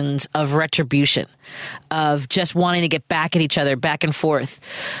generations of retribution, of just wanting to get back at each other, back and forth.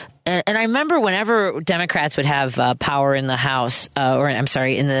 And I remember whenever Democrats would have power in the House, on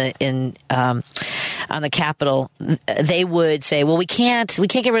the Capitol, they would say, "Well, we can't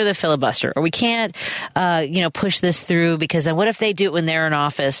get rid of the filibuster, or we can't, push this through, because then what if they do it when they're in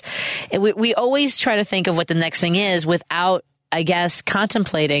office?" And we always try to think of what the next thing is without, I guess,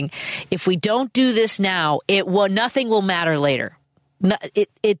 contemplating, if we don't do this now, nothing will matter later.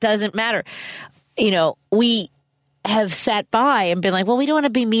 It doesn't matter. We have sat by and been like, well, we don't want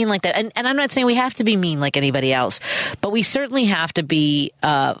to be mean like that. And I'm not saying we have to be mean like anybody else, but we certainly have to be,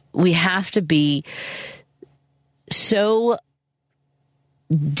 so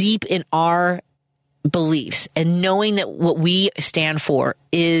deep in our beliefs and knowing that what we stand for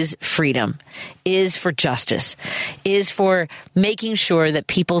is freedom, is for justice, is for making sure that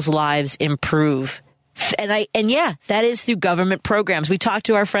people's lives improve. And that is through government programs. We talked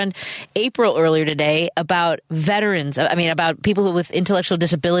to our friend April earlier today about veterans, about people with intellectual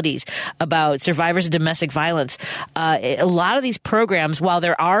disabilities, about survivors of domestic violence. A lot of these programs, while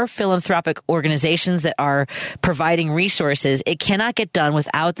there are philanthropic organizations that are providing resources, it cannot get done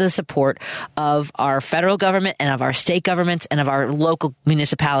without the support of our federal government and of our state governments and of our local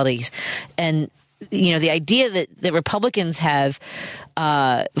municipalities. And the idea that Republicans have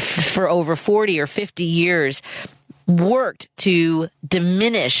for over 40 or 50 years worked to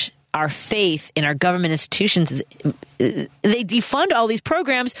diminish our faith in our government institutions, they defund all these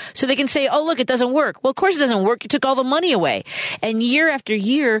programs so they can say, oh, look, it doesn't work. Well, of course it doesn't work. You took all the money away. And year after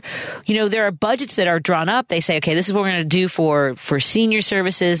year, there are budgets that are drawn up. They say, okay, this is what we're going to do for senior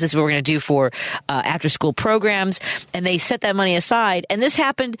services. This is what we're going to do for after-school programs. And they set that money aside. And this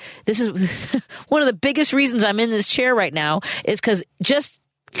happened. This is one of the biggest reasons I'm in this chair right now, is because just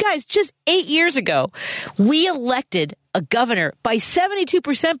 8 years ago, we elected a governor by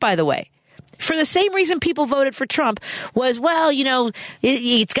 72%, by the way, for the same reason people voted for Trump, was, well,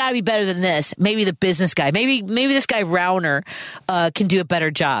 it's got to be better than this. Maybe the business guy, maybe this guy Rauner can do a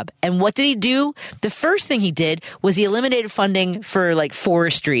better job. And what did he do? The first thing he did was he eliminated funding for like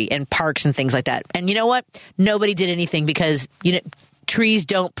forestry and parks and things like that. And you know what? Nobody did anything because, trees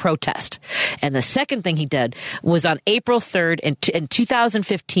don't protest. And the second thing he did was on April 3rd in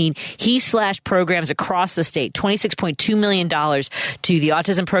 2015, he slashed programs across the state, $26.2 million to the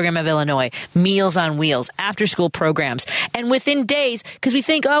Autism Program of Illinois, Meals on Wheels, after-school programs. And within days, because we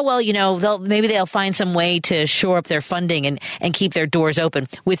think, oh, well, maybe they'll find some way to shore up their funding and keep their doors open.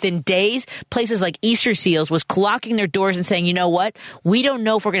 Within days, places like Easter Seals was locking their doors and saying, you know what? We don't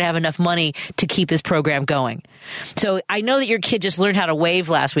know if we're going to have enough money to keep this program going. So I know that your kid just learned how to wave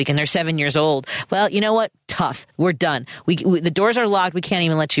last week and they're 7 years old. Well, you know what? Tough. We're done. The doors are locked. We can't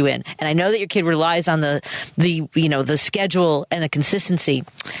even let you in. And I know that your kid relies on the schedule and the consistency.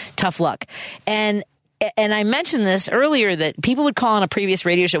 Tough luck. And I mentioned this earlier, that people would call on a previous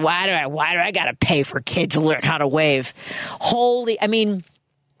radio show, why do I got to pay for kids to learn how to wave?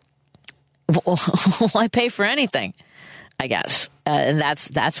 I pay for anything, I guess. And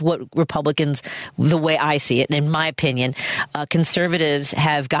that's what Republicans, the way I see it, and in my opinion, conservatives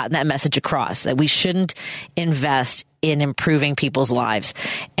have gotten that message across, that we shouldn't invest in improving people's lives.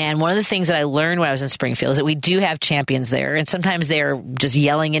 And one of the things that I learned when I was in Springfield is that we do have champions there, and sometimes they're just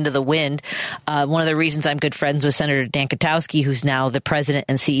yelling into the wind. One of the reasons I'm good friends with Senator Dan Katowski, who's now the president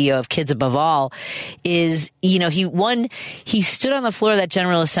and CEO of Kids Above All, is, he stood on the floor of that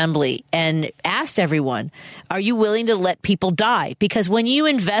General Assembly and asked everyone, are you willing to let people die? Because when you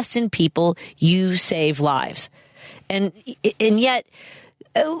invest in people, you save lives. And yet,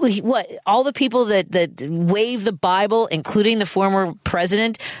 all the people that wave the Bible, including the former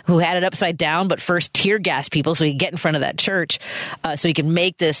president who had it upside down, but first tear gas people so he could get in front of that church, so he can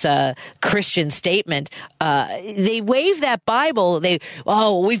make this Christian statement. They wave that Bible.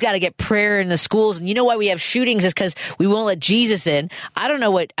 We've got to get prayer in the schools, and you know why we have shootings is because we won't let Jesus in. I don't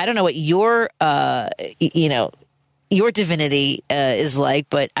know what your your divinity is like,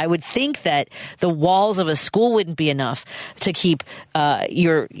 but I would think that the walls of a school wouldn't be enough to keep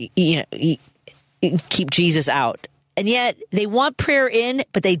keep Jesus out. And yet they want prayer in,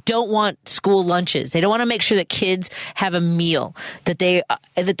 but they don't want school lunches. They don't want to make sure that kids have a meal, that they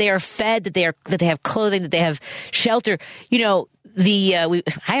are fed, that they have clothing, that they have shelter. You know, I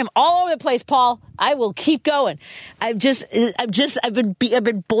am all over the place, Paul. I will keep going. I've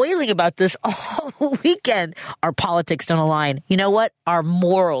been boiling about this all weekend. Our politics don't align. You know what? Our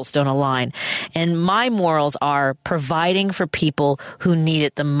morals don't align. And my morals are providing for people who need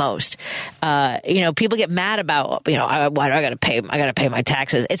it the most. People get mad about, why do I got to pay? I got to pay my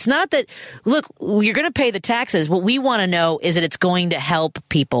taxes. It's not that, look, you're going to pay the taxes. What we want to know is that it's going to help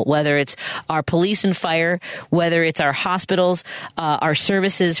people, whether it's our police and fire, whether it's our hospitals, our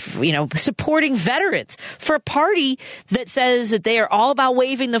services, supporting veterans. For a party that says that they are all about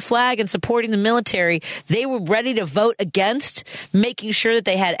waving the flag and supporting the military, they were ready to vote against making sure that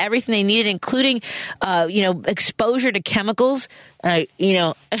they had everything they needed, including, exposure to chemicals.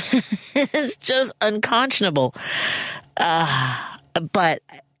 It's just unconscionable. But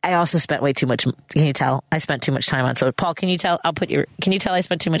I also spent way too much. Can you tell? I spent too much time on social. Paul, can you tell? Can you tell I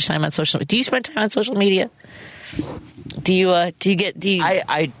spent too much time on social media? Do you spend time on social media?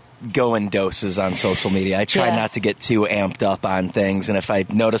 I go in doses on social media. I try not to get too amped up on things, and if I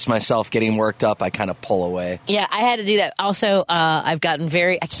notice myself getting worked up, I kind of pull away. Yeah, I had to do that. Also, I've gotten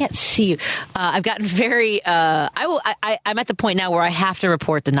very. I can't see you. I've gotten very. I'm at the point now where I have to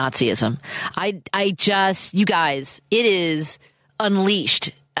report the Nazism. You guys, it is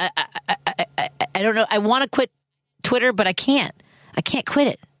unleashed. I don't know. I want to quit Twitter, but I can't. I can't quit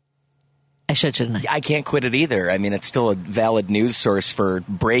it. I shouldn't I? I can't quit it either. I mean, it's still a valid news source for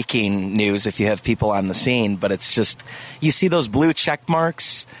breaking news if you have people on the scene, but it's just, you see those blue check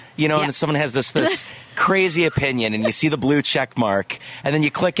marks, and someone has this crazy opinion, and you see the blue check mark, and then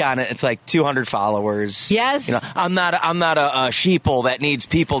you click on it, it's like 200 followers. Yes. I'm not a sheeple that needs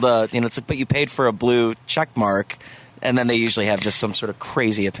people to, it's like, but you paid for a blue check mark, and then they usually have just some sort of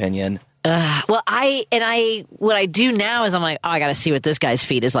crazy opinion. What I do now is I'm like, I got to see what this guy's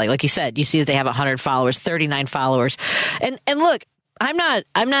feed is like. Like you said, you see that they have 100 followers, 39 followers. And look, I'm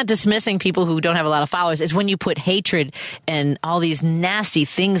not dismissing people who don't have a lot of followers. It's when you put hatred and all these nasty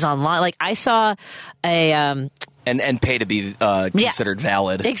things online. Like I saw and pay to be considered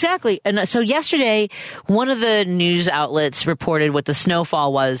valid. Exactly. And so yesterday, one of the news outlets reported what the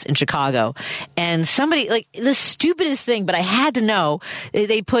snowfall was in Chicago. And somebody, like, the stupidest thing, but I had to know,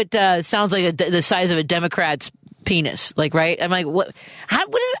 they put, sounds like the size of a Democrat's penis, like, right? I'm like, what? I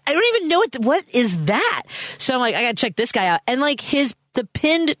don't even know what is that? So I'm like, I gotta check this guy out. And like the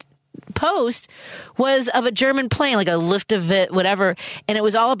pinned post was of a German plane, like a lift of it, whatever. And it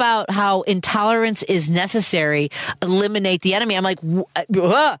was all about how intolerance is necessary, eliminate the enemy. I'm like,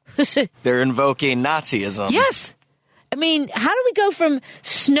 they're invoking Nazism. Yes. I mean, how do we go from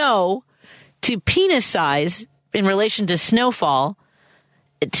snow to penis size in relation to snowfall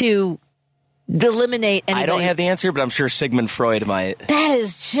to eliminate anybody? I don't have the answer, but I'm sure Sigmund Freud might. That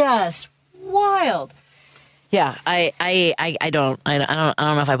is just wild. Yeah, I don't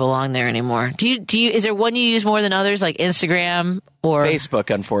know if I belong there anymore. Do you? Is there one you use more than others, like Instagram or Facebook?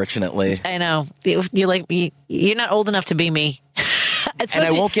 Unfortunately, I know you're not old enough to be me. And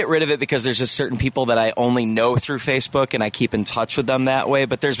I won't get rid of it because there's just certain people that I only know through Facebook, and I keep in touch with them that way.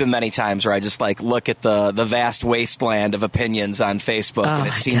 But there's been many times where I just look at the vast wasteland of opinions on Facebook, and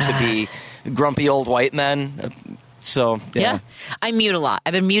it seems to be grumpy old white men. So, yeah. I mute a lot.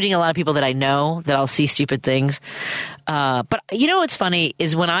 I've been muting a lot of people that I know that I'll see stupid things. But you know what's funny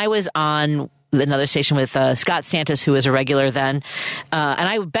is when I was on another station with Scott Santos, who was a regular then, and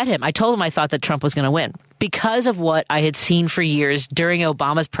I bet him, I told him I thought that Trump was going to win because of what I had seen for years during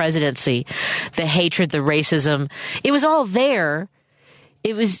Obama's presidency, the hatred, the racism. It was all there.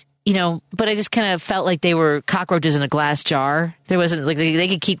 It was... but I just kind of felt like they were cockroaches in a glass jar. There wasn't like they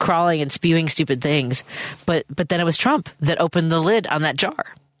could keep crawling and spewing stupid things, but then it was Trump that opened the lid on that jar.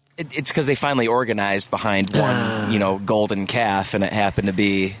 It's because they finally organized behind one, golden calf, and it happened to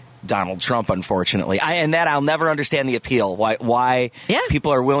be Donald Trump. Unfortunately, I'll never understand the appeal. Why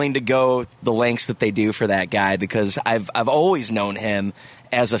people are willing to go the lengths that they do for that guy? Because I've always known him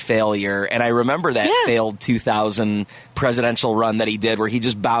as a failure. And I remember that failed 2000 presidential run that he did where he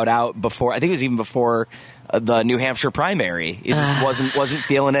just bowed out before, I think it was even before the New Hampshire primary. It just wasn't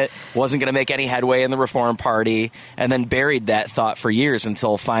feeling it, wasn't going to make any headway in the Reform Party, and then buried that thought for years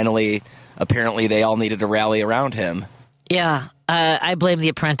until finally, apparently, they all needed to rally around him. Yeah. I blame The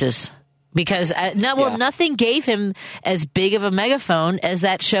Apprentice. Because nothing gave him as big of a megaphone as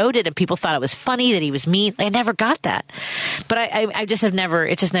that show did, and people thought it was funny that he was mean. I never got that, but I just have never.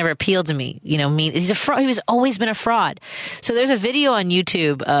 It just never appealed to me. Mean. He's a fraud. He was always been a fraud. So there's a video on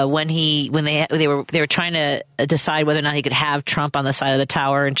YouTube when they were trying to decide whether or not he could have Trump on the side of the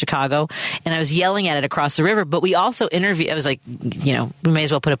tower in Chicago, and I was yelling at it across the river. But we also interviewed. I was like, we may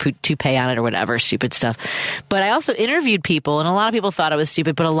as well put a toupee on it or whatever stupid stuff. But I also interviewed people, and a lot of people thought it was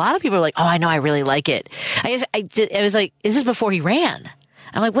stupid, but a lot of people were like, oh, I know, I really like it. I was like, is this before he ran?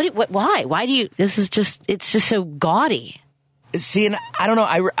 I'm like, why? Why do you, it's just so gaudy. See, and I don't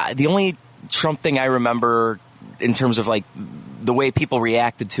know, the only Trump thing I remember in terms of like the way people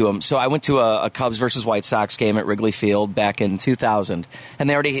reacted to him. So I went to a Cubs versus White Sox game at Wrigley Field back in 2000, and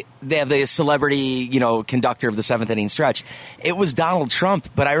they have the celebrity, conductor of the seventh inning stretch. It was Donald Trump,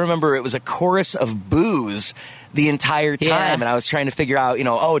 but I remember it was a chorus of boos the entire time, and I was trying to figure out,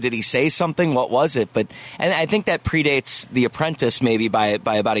 did he say something? What was it? And I think that predates The Apprentice maybe by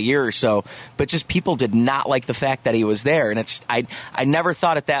about a year or so. But just people did not like the fact that he was there, and I never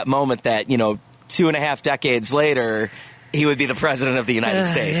thought at that moment that 2.5 decades later he would be the president of the United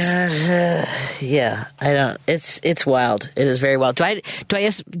States. Yeah, I don't. It's wild. It is very wild. Do I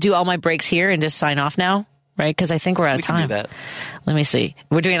just do all my breaks here and just sign off now? Right, because I think we're out of time. We can do that. Let me see.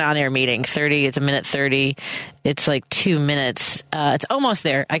 We're doing an on-air meeting. 30. It's a minute 30. It's like 2 minutes. It's almost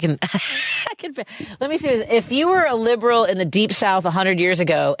there. I can. Let me see. If you were a liberal in the Deep South 100 years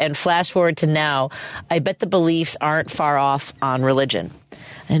ago and flash forward to now, I bet the beliefs aren't far off on religion.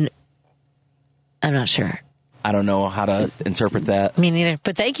 And I'm not sure. I don't know how to interpret that. Me neither.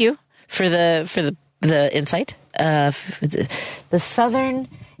 But thank you for the insight. The Southern.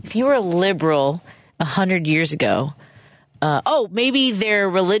 If you were a liberal 100 years ago, maybe their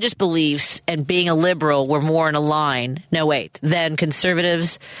religious beliefs and being a liberal were more in a line. No, wait, than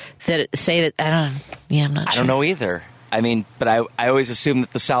conservatives that say that. I'm not sure. I don't know either. I mean, but I always assumed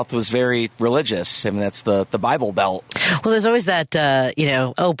that the South was very religious. I mean, that's the Bible Belt. Well, there's always that,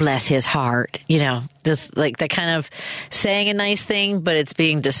 oh, bless his heart, just like that kind of saying a nice thing, but it's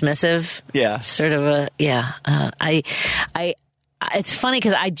being dismissive. Yeah. Sort of it's funny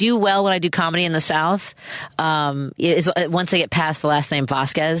because I do well when I do comedy in the South. Once I get past the last name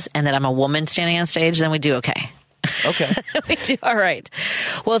Vasquez and that I'm a woman standing on stage, then we do okay. Okay. We do all right.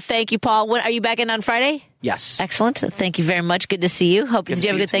 Well, thank you, Paul. Are you back in on Friday? Yes. Excellent. Thank you very much. Good to see you. Did you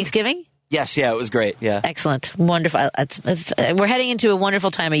have a good Thanksgiving? Yes, it was great. Yeah. Excellent. Wonderful. We're heading into a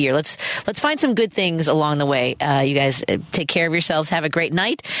wonderful time of year. Let's find some good things along the way. You guys take care of yourselves. Have a great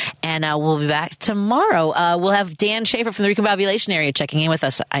night. And we'll be back tomorrow. We'll have Dan Schaefer from the Recombobulation Area checking in with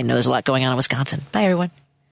us. I know there's a lot going on in Wisconsin. Bye, everyone.